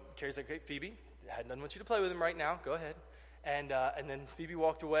so Carrie's like, hey, Phoebe, Haddon doesn't want you to play with him right now. Go ahead. And then Phoebe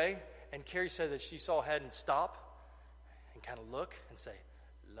walked away, and Carrie said that she saw Haddon stop and kind of look and say,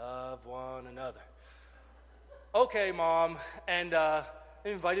 love one another. Okay, Mom, and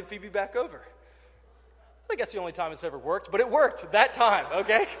invited Phoebe back over. I think that's the only time it's ever worked, but it worked that time,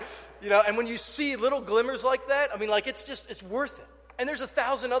 okay? And when you see little glimmers like that, it's worth it. And there's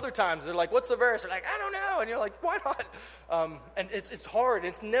 1,000 other times they're like, what's the verse? They're like, I don't know. And you're like, why not? And it's hard.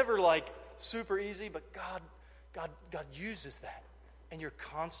 It's never super easy, but God uses that. And you're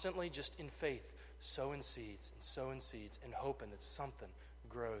constantly just in faith sowing seeds and hoping that something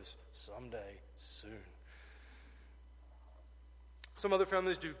grows someday soon. Some other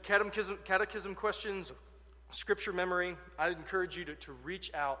families do catechism questions, scripture memory. I encourage you to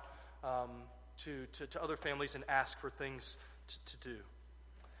reach out to other families and ask for things to do.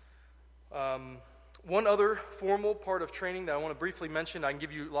 One other formal part of training that I want to briefly mention, I can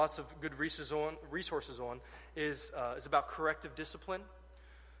give you lots of good resources on, is about corrective discipline.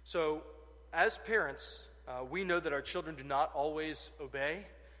 So as parents, we know that our children do not always obey,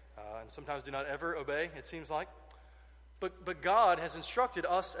 and sometimes do not ever obey, it seems like. But God has instructed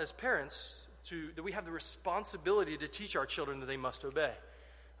us as parents that we have the responsibility to teach our children that they must obey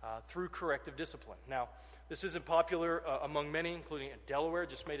through corrective discipline. Now, this isn't popular among many, including Delaware.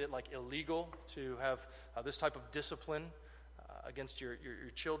 Just made it illegal to have this type of discipline against your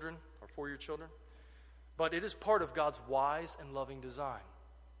children or for your children. But it is part of God's wise and loving design.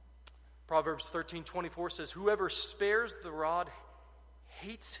 Proverbs 13:24 says, whoever spares the rod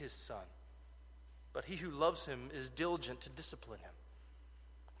hates his son, but he who loves him is diligent to discipline him.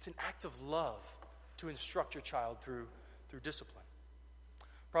 It's an act of love to instruct your child through discipline.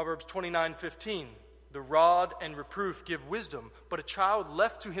 Proverbs 29:15, the rod and reproof give wisdom, but a child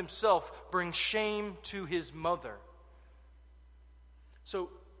left to himself brings shame to his mother. So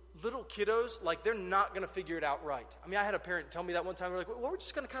little kiddos, they're not going to figure it out right. I had a parent tell me that one time. We're like, well, we're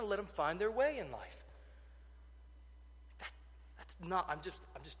just going to kind of let them find their way in life. I'm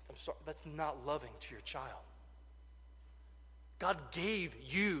sorry, that's not loving to your child. God gave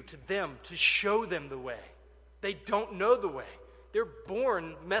you to them to show them the way. They don't know the way. They're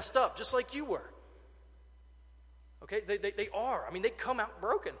born messed up, just like you were. Okay, they are. They come out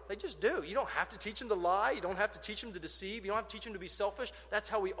broken. They just do. You don't have to teach them to lie. You don't have to teach them to deceive. You don't have to teach them to be selfish. That's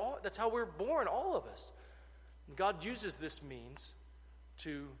how we're born, all of us. And God uses this means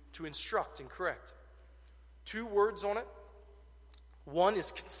to instruct and correct. 2 words on it. One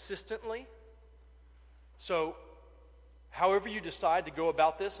is consistently. So, however you decide to go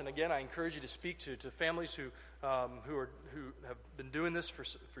about this, and again, I encourage you to speak to families who have been doing this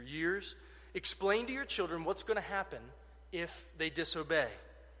for years. Explain to your children what's going to happen if they disobey,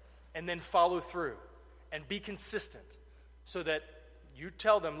 and then follow through and be consistent, so that you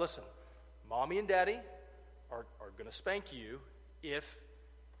tell them, listen, mommy and daddy are going to spank you if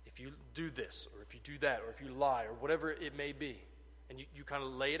you do this, or if you do that, or if you lie, or whatever it may be. And you kind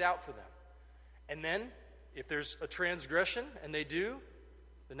of lay it out for them. And then, if there's a transgression, and they do,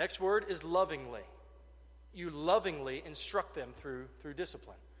 the next word is lovingly. You lovingly instruct them through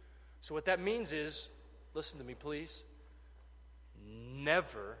discipline. So what that means is, listen to me please,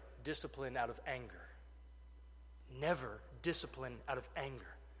 never discipline out of anger. Never discipline out of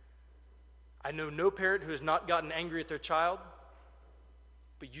anger. I know no parent who has not gotten angry at their child,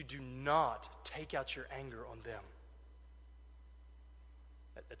 but you do not take out your anger on them.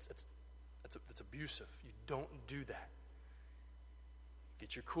 That's abusive. You don't do that.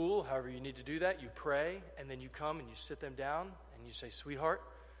 Get your cool, however you need to do that. You pray, and then you come and you sit them down, and you say, sweetheart,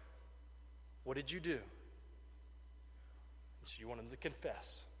 what did you do? And so you want them to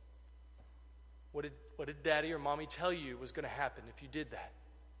confess. What did daddy or mommy tell you was going to happen if you did that?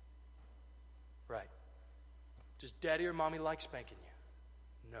 Right. Does daddy or mommy like spanking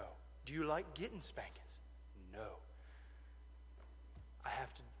you? No. Do you like getting spankings? No.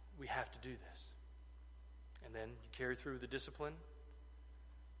 We have to do this. And then you carry through the discipline.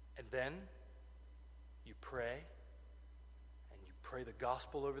 And then you pray. And you pray the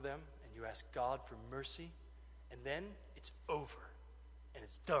gospel over them. And you ask God for mercy. And then it's over. And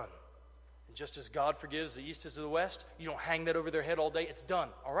it's done. And just as God forgives the east as the west, you don't hang that over their head all day. It's done.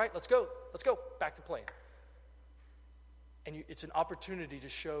 All right, let's go. Let's go. Back to playing. And it's an opportunity to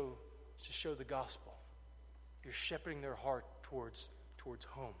show the gospel. You're shepherding their heart towards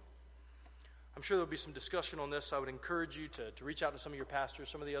home. I'm sure there'll be some discussion on this. I would encourage you to reach out to some of your pastors,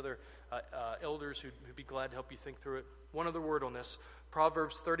 some of the other elders who'd be glad to help you think through it. One other word on this.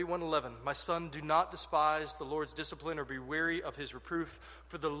 Proverbs 31:11. My son, do not despise the Lord's discipline or be weary of his reproof,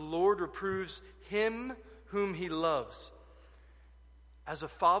 for the Lord reproves him whom he loves. As a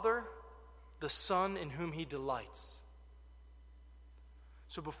father, the son in whom he delights.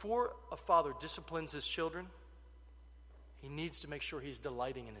 So before a father disciplines his children, he needs to make sure he's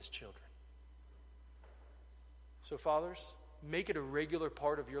delighting in his children. So fathers, make it a regular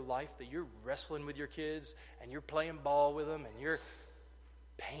part of your life that you're wrestling with your kids and you're playing ball with them and you're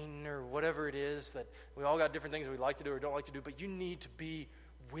painting or whatever it is. That we all got different things that we like to do or don't like to do, but you need to be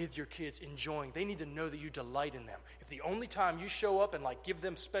with your kids enjoying. They need to know that you delight in them. If the only time you show up and give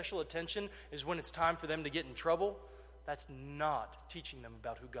them special attention is when it's time for them to get in trouble, that's not teaching them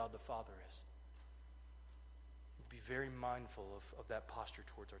about who God the Father is. Be very mindful of that posture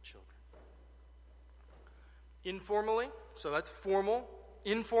towards our children. Informally, so that's formal.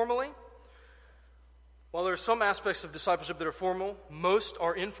 Informally, while there are some aspects of discipleship that are formal, most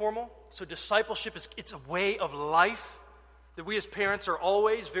are informal. So discipleship it's a way of life that we as parents are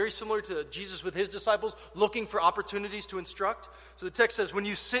always, very similar to Jesus with his disciples, looking for opportunities to instruct. So the text says, when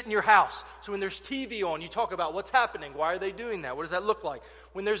you sit in your house, so when there's TV on, you talk about what's happening. Why are they doing that? What does that look like?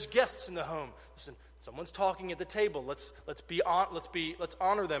 When there's guests in the home, listen, someone's talking at the table. Let's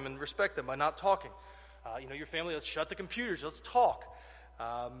honor them and respect them by not talking. Your family, let's shut the computers. Let's talk.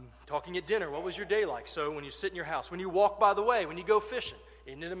 Talking at dinner, what was your day like? So when you sit in your house, when you walk by the way, when you go fishing,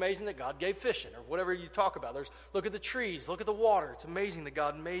 isn't it amazing that God gave fishing or whatever you talk about? Look at the trees, look at the water. It's amazing that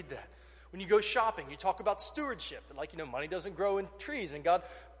God made that. When you go shopping, you talk about stewardship. Money doesn't grow in trees and God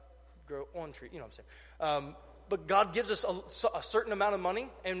grow on trees. You know what I'm saying? But God gives us a certain amount of money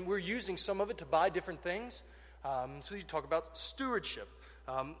and we're using some of it to buy different things. So you talk about stewardship.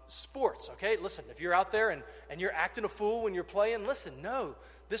 Sports, okay? Listen, if you're out there and you're acting a fool when you're playing, listen, no.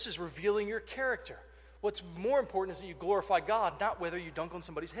 This is revealing your character. What's more important is that you glorify God, not whether you dunk on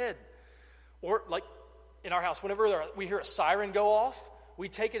somebody's head. Or like in our house, whenever we hear a siren go off, we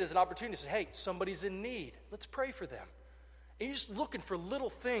take it as an opportunity to say, hey, somebody's in need. Let's pray for them. And you're just looking for little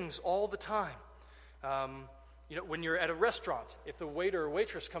things all the time. When you're at a restaurant, if the waiter or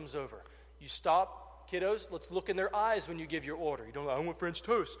waitress comes over, you stop. Kiddos, let's look in their eyes when you give your order. You don't go, I want French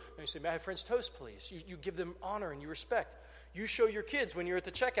toast. And you say, may I have French toast, please? You give them honor and you respect. You show your kids when you're at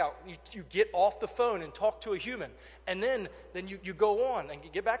the checkout, you get off the phone and talk to a human. And then you go on and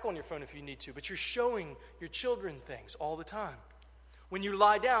get back on your phone if you need to. But you're showing your children things all the time. When you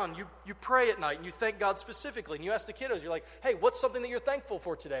lie down, you pray at night and you thank God specifically. And you ask the kiddos, you're like, hey, what's something that you're thankful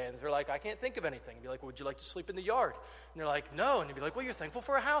for today? And they're like, I can't think of anything. And you're like, well, would you like to sleep in the yard? And they're like, no. And you'd be like, well, you're thankful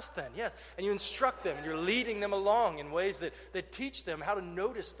for a house then. Yes. And you instruct them and you're leading them along in ways that teach them how to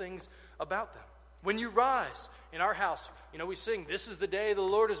notice things about them. When you rise, in our house, we sing, this is the day the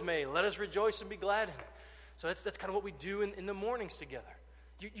Lord has made. Let us rejoice and be glad in it. So that's kind of what we do in the mornings together.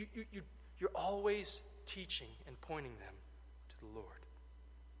 You're always teaching and pointing them to the Lord.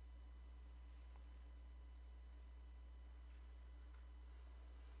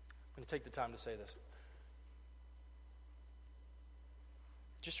 I'm going to take the time to say this.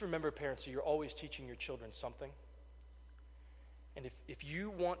 Just remember, parents, that you're always teaching your children something. And if you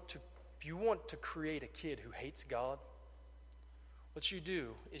want to create a kid who hates God, what you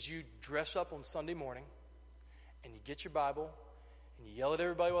do is you dress up on Sunday morning and you get your Bible and you yell at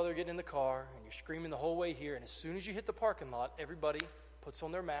everybody while they're getting in the car and you're screaming the whole way here. And as soon as you hit the parking lot, everybody puts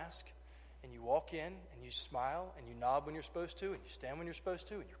on their mask. And you walk in, and you smile, and you nod when you're supposed to, and you stand when you're supposed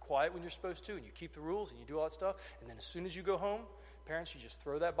to, and you're quiet when you're supposed to, and you keep the rules, and you do all that stuff. And then as soon as you go home, parents, you just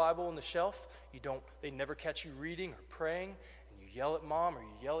throw that Bible on the shelf. They never catch you reading or praying, and you yell at mom or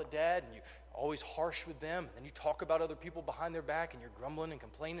you yell at dad, and you're always harsh with them. And then you talk about other people behind their back, and you're grumbling and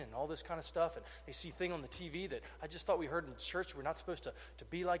complaining and all this kind of stuff. And they see thing on the TV that I just thought we heard in church. We're not supposed to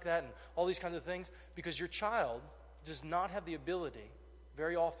be like that, and all these kinds of things, because your child does not have the ability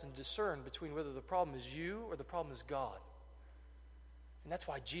very often discern between whether the problem is you or the problem is God. And that's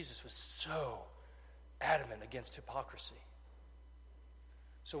why Jesus was so adamant against hypocrisy.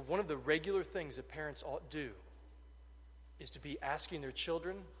 So one of the regular things that parents ought do is to be asking their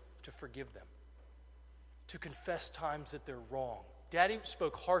children to forgive them, to confess times that they're wrong. Daddy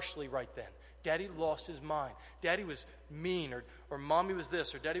spoke harshly right then. Daddy lost his mind. Daddy was mean, or mommy was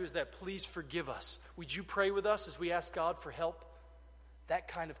this, or daddy was that. Please forgive us. Would you pray with us as we ask God for help? That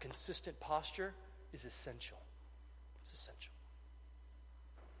kind of consistent posture is essential. It's essential.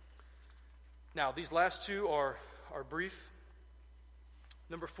 Now, these last two are brief.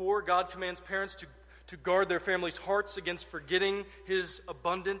 Number 4, God commands parents to guard their families' hearts against forgetting his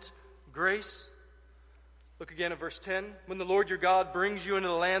abundant grace. Look again at verse 10. When the Lord your God brings you into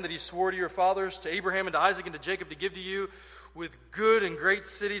the land that he swore to your fathers, to Abraham and to Isaac and to Jacob to give to you, with good and great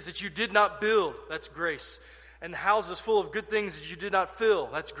cities that you did not build, that's grace, and houses full of good things that you did not fill,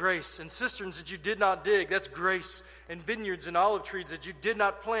 that's grace, and cisterns that you did not dig, that's grace, and vineyards and olive trees that you did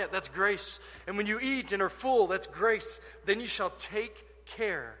not plant, that's grace, and when you eat and are full, that's grace, then you shall take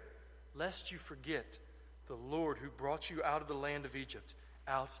care lest you forget the Lord who brought you out of the land of Egypt,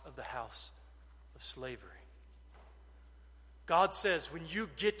 out of the house of slavery. God says, when you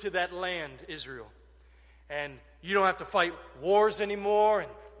get to that land, Israel, and you don't have to fight wars anymore, and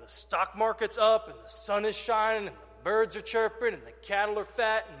the stock market's up, and the sun is shining, and the birds are chirping, and the cattle are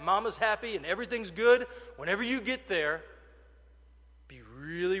fat, and mama's happy, and everything's good, whenever you get there, be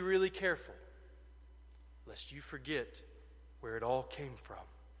really, really careful, lest you forget where it all came from,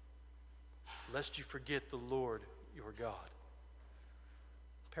 lest you forget the Lord your God.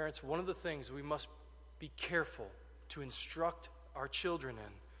 Parents, one of the things we must be careful to instruct our children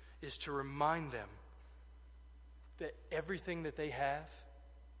in is to remind them that everything that they have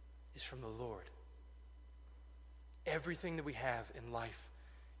is from the Lord. Everything that we have in life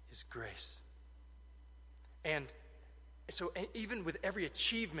is grace. And so even with every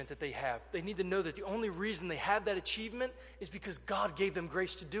achievement that they have, they need to know that the only reason they have that achievement is because God gave them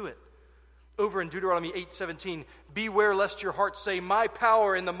grace to do it. Over in Deuteronomy 8:17, beware lest your heart say, my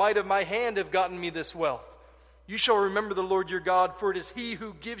power and the might of my hand have gotten me this wealth. You shall remember the Lord your God, for it is he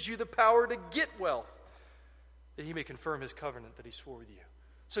who gives you the power to get wealth, that he may confirm his covenant that he swore with you.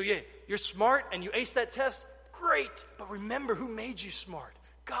 So yeah, you're smart and you aced that test, great, but remember who made you smart.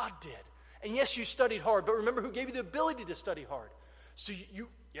 God did. And yes, you studied hard, but remember who gave you the ability to study hard. So you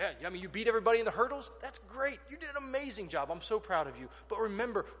beat everybody in the hurdles, that's great. You did an amazing job. I'm so proud of you. But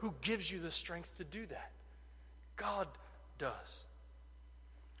remember who gives you the strength to do that. God does.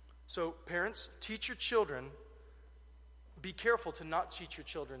 So parents, teach your children. Be careful to not teach your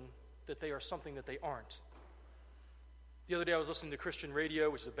children that they are something that they aren't. The other day I was listening to Christian radio,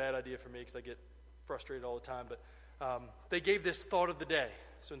 which is a bad idea for me because I get frustrated all the time, but they gave this thought of the day.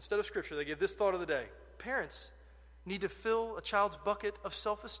 So instead of scripture, they gave this thought of the day. Parents need to fill a child's bucket of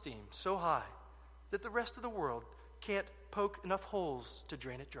self-esteem so high that the rest of the world can't poke enough holes to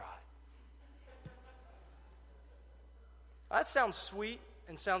drain it dry. That sounds sweet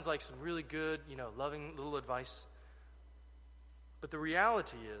and sounds like some really good, loving little advice. But the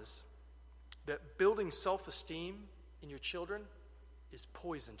reality is that building self-esteem in your children is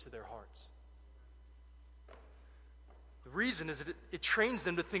poison to their hearts. The reason is that it trains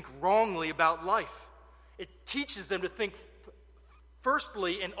them to think wrongly about life. It teaches them to think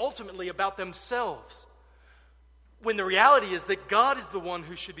firstly and ultimately about themselves, when the reality is that God is the one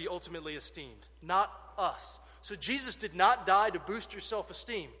who should be ultimately esteemed, not us. So Jesus did not die to boost your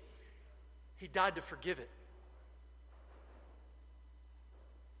self-esteem. He died to forgive it.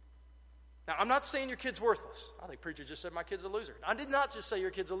 Now, I'm not saying your kid's worthless. I think preacher just said my kid's a loser. I did not just say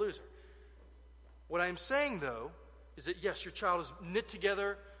your kid's a loser. What I am saying, though, is that yes, your child is knit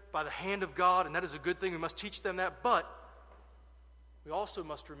together by the hand of God, and that is a good thing. We must teach them that, but we also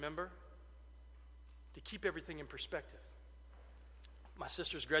must remember to keep everything in perspective. My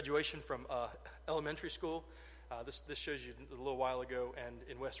sister's graduation from elementary school, this shows you a little while ago and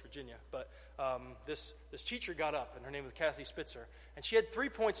in West Virginia, but this teacher got up, and her name was Kathy Spitzer, and she had 3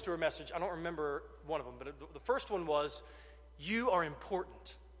 points to her message. I don't remember one of them, but the first one was, you are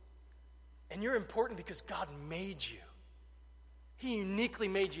important. And you're important because God made you. He uniquely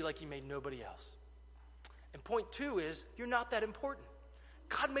made you like he made nobody else. And point 2 is, you're not that important.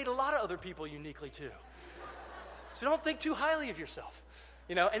 God made a lot of other people uniquely too. So don't think too highly of yourself.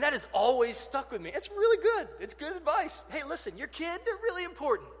 And that has always stuck with me. It's really good. It's good advice. Hey, listen, your kid, they're really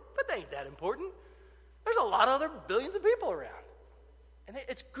important, but they ain't that important. There's a lot of other billions of people around. And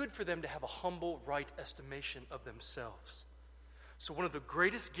it's good for them to have a humble, right estimation of themselves. So one of the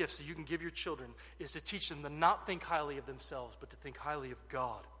greatest gifts that you can give your children is to teach them to not think highly of themselves, but to think highly of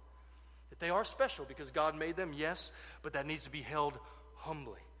God. That they are special because God made them, yes, but that needs to be held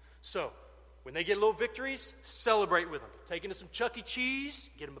humbly. So, when they get little victories, celebrate with them. Take her to some Chuck E. Cheese,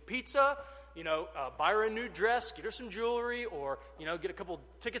 get them a pizza, buy her a new dress, get her some jewelry, or, get a couple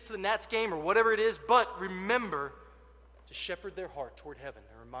tickets to the Nats game or whatever it is. But remember to shepherd their heart toward heaven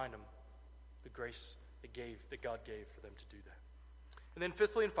and remind them the grace that God gave for them to do that. And then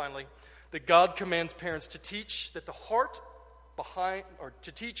fifthly and finally, that God commands parents to teach the heart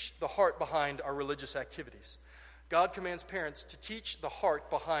behind our religious activities. God commands parents to teach the heart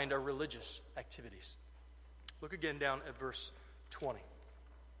behind our religious activities. Look again down at verse 20.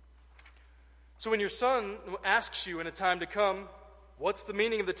 So when your son asks you in a time to come, what's the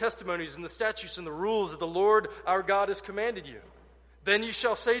meaning of the testimonies and the statutes and the rules that the Lord our God has commanded you? Then you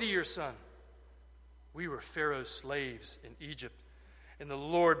shall say to your son, we were Pharaoh's slaves in Egypt, and the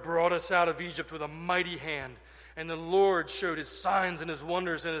Lord brought us out of Egypt with a mighty hand. And the Lord showed his signs and his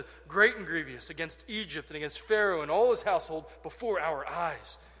wonders, and great and grievous, against Egypt and against Pharaoh and all his household before our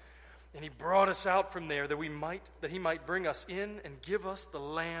eyes. And he brought us out from there that he might bring us in and give us the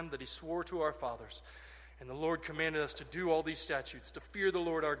land that he swore to our fathers. And the Lord commanded us to do all these statutes, to fear the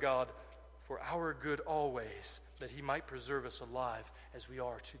Lord our God for our good always, that he might preserve us alive as we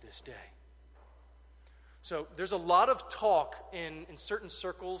are to this day. So there's a lot of talk in certain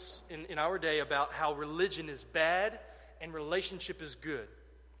circles in our day about how religion is bad and relationship is good,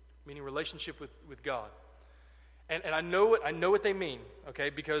 meaning relationship with God. And I know what they mean,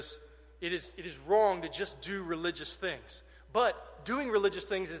 okay, because it is wrong to just do religious things. But doing religious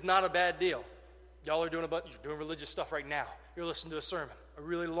things is not a bad deal. Y'all are you're doing religious stuff right now. You're listening to a sermon, a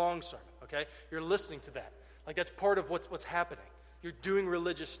really long sermon, okay? You're listening to that. Like that's part of what's happening. You're doing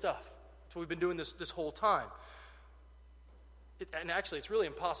religious stuff. That's what we've been doing this whole time. And actually, it's really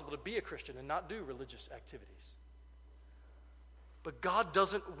impossible to be a Christian and not do religious activities. But God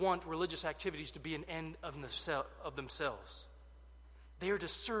doesn't want religious activities to be an end of themselves. They are to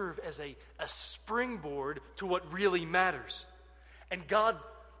serve as a springboard to what really matters. And God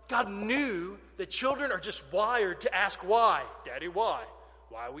knew that children are just wired to ask why. Daddy, why?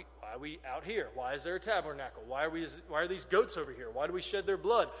 Why are we out here? Why is there a tabernacle? Why are these goats over here? Why do we shed their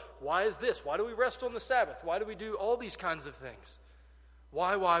blood? Why is this? Why do we rest on the Sabbath? Why do we do all these kinds of things?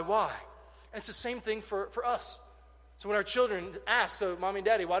 Why? And it's the same thing for us. So when our children ask, so Mommy and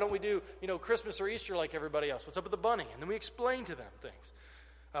Daddy, why don't we do Christmas or Easter like everybody else? What's up with the bunny? And then we explain to them things.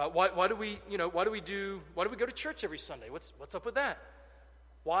 Why do we go to church every Sunday? What's up with that?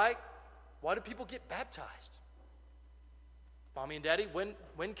 Why do people get baptized? Mommy and Daddy,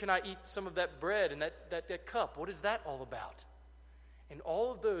 when can I eat some of that bread and that cup? What is that all about? And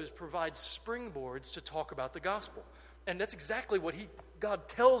all of those provide springboards to talk about the gospel. And that's exactly what God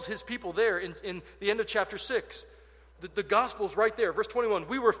tells his people there in the end of chapter 6. The gospel's right there. Verse 21,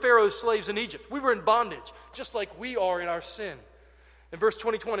 we were Pharaoh's slaves in Egypt. We were in bondage, just like we are in our sin. In verse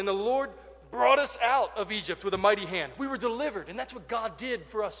 22, and the Lord brought us out of Egypt with a mighty hand. We were delivered, and that's what God did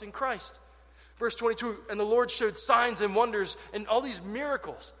for us in Christ. Verse 22, and the Lord showed signs and wonders and all these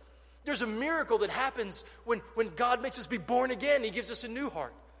miracles. There's a miracle that happens when God makes us be born again. He gives us a new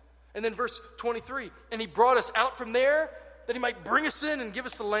heart. And then verse 23, and he brought us out from there that he might bring us in and give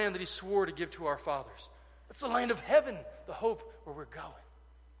us the land that he swore to give to our fathers. That's the land of heaven, the hope where we're going.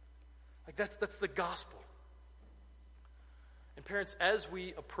 Like that's the gospel. And parents, as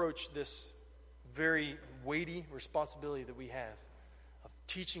we approach this very weighty responsibility that we have of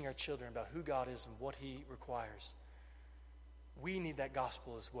teaching our children about who God is and what he requires, we need that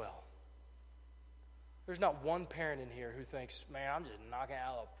gospel as well. There's not one parent in here who thinks, man, I'm just knocking it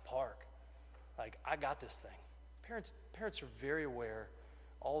out of the park. Like, I got this thing. Parents are very aware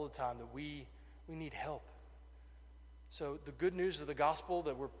all the time that we need help. So the good news of the gospel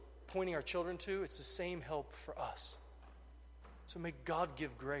that we're pointing our children to, it's the same help for us. So may God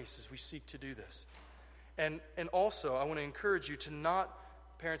give grace as we seek to do this. And also, I want to encourage you to not,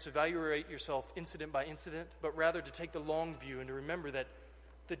 parents, evaluate yourself incident by incident, but rather to take the long view and to remember that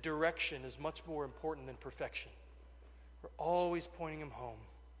the direction is much more important than perfection. We're always pointing them home,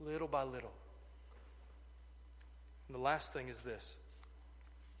 little by little. And the last thing is this.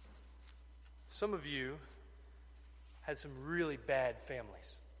 Some of you had some really bad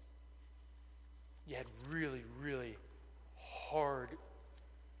families. You had really, really hard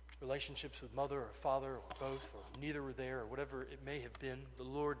relationships with mother or father or both, or neither were there, or whatever it may have been. The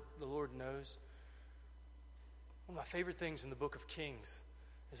Lord knows. One of my favorite things in the book of Kings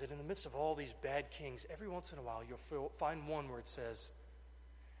is that in the midst of all these bad kings, every once in a while you'll find one where it says,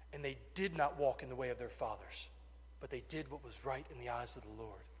 and they did not walk in the way of their fathers, but they did what was right in the eyes of the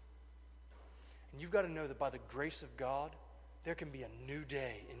Lord. And you've got to know that by the grace of God, there can be a new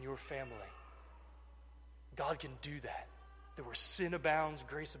day in your family. God can do that. that where sin abounds,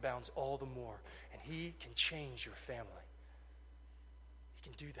 grace abounds all the more. And He can change your family. He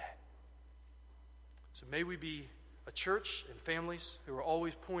can do that. So may we be a church and families who are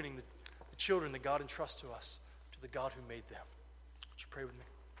always pointing the children that God entrusts to us to the God who made them. Would you pray with me?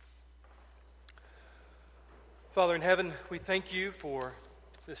 Father in heaven, we thank you for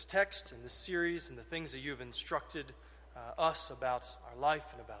this text and this series and the things that you have instructed us about our life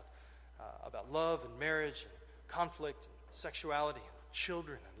and about love and marriage and conflict and sexuality and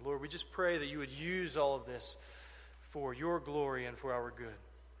children. And Lord, we just pray that you would use all of this for your glory and for our good.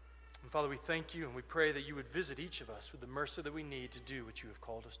 And Father, we thank you and we pray that you would visit each of us with the mercy that we need to do what you have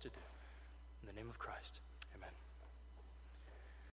called us to do. In the name of Christ.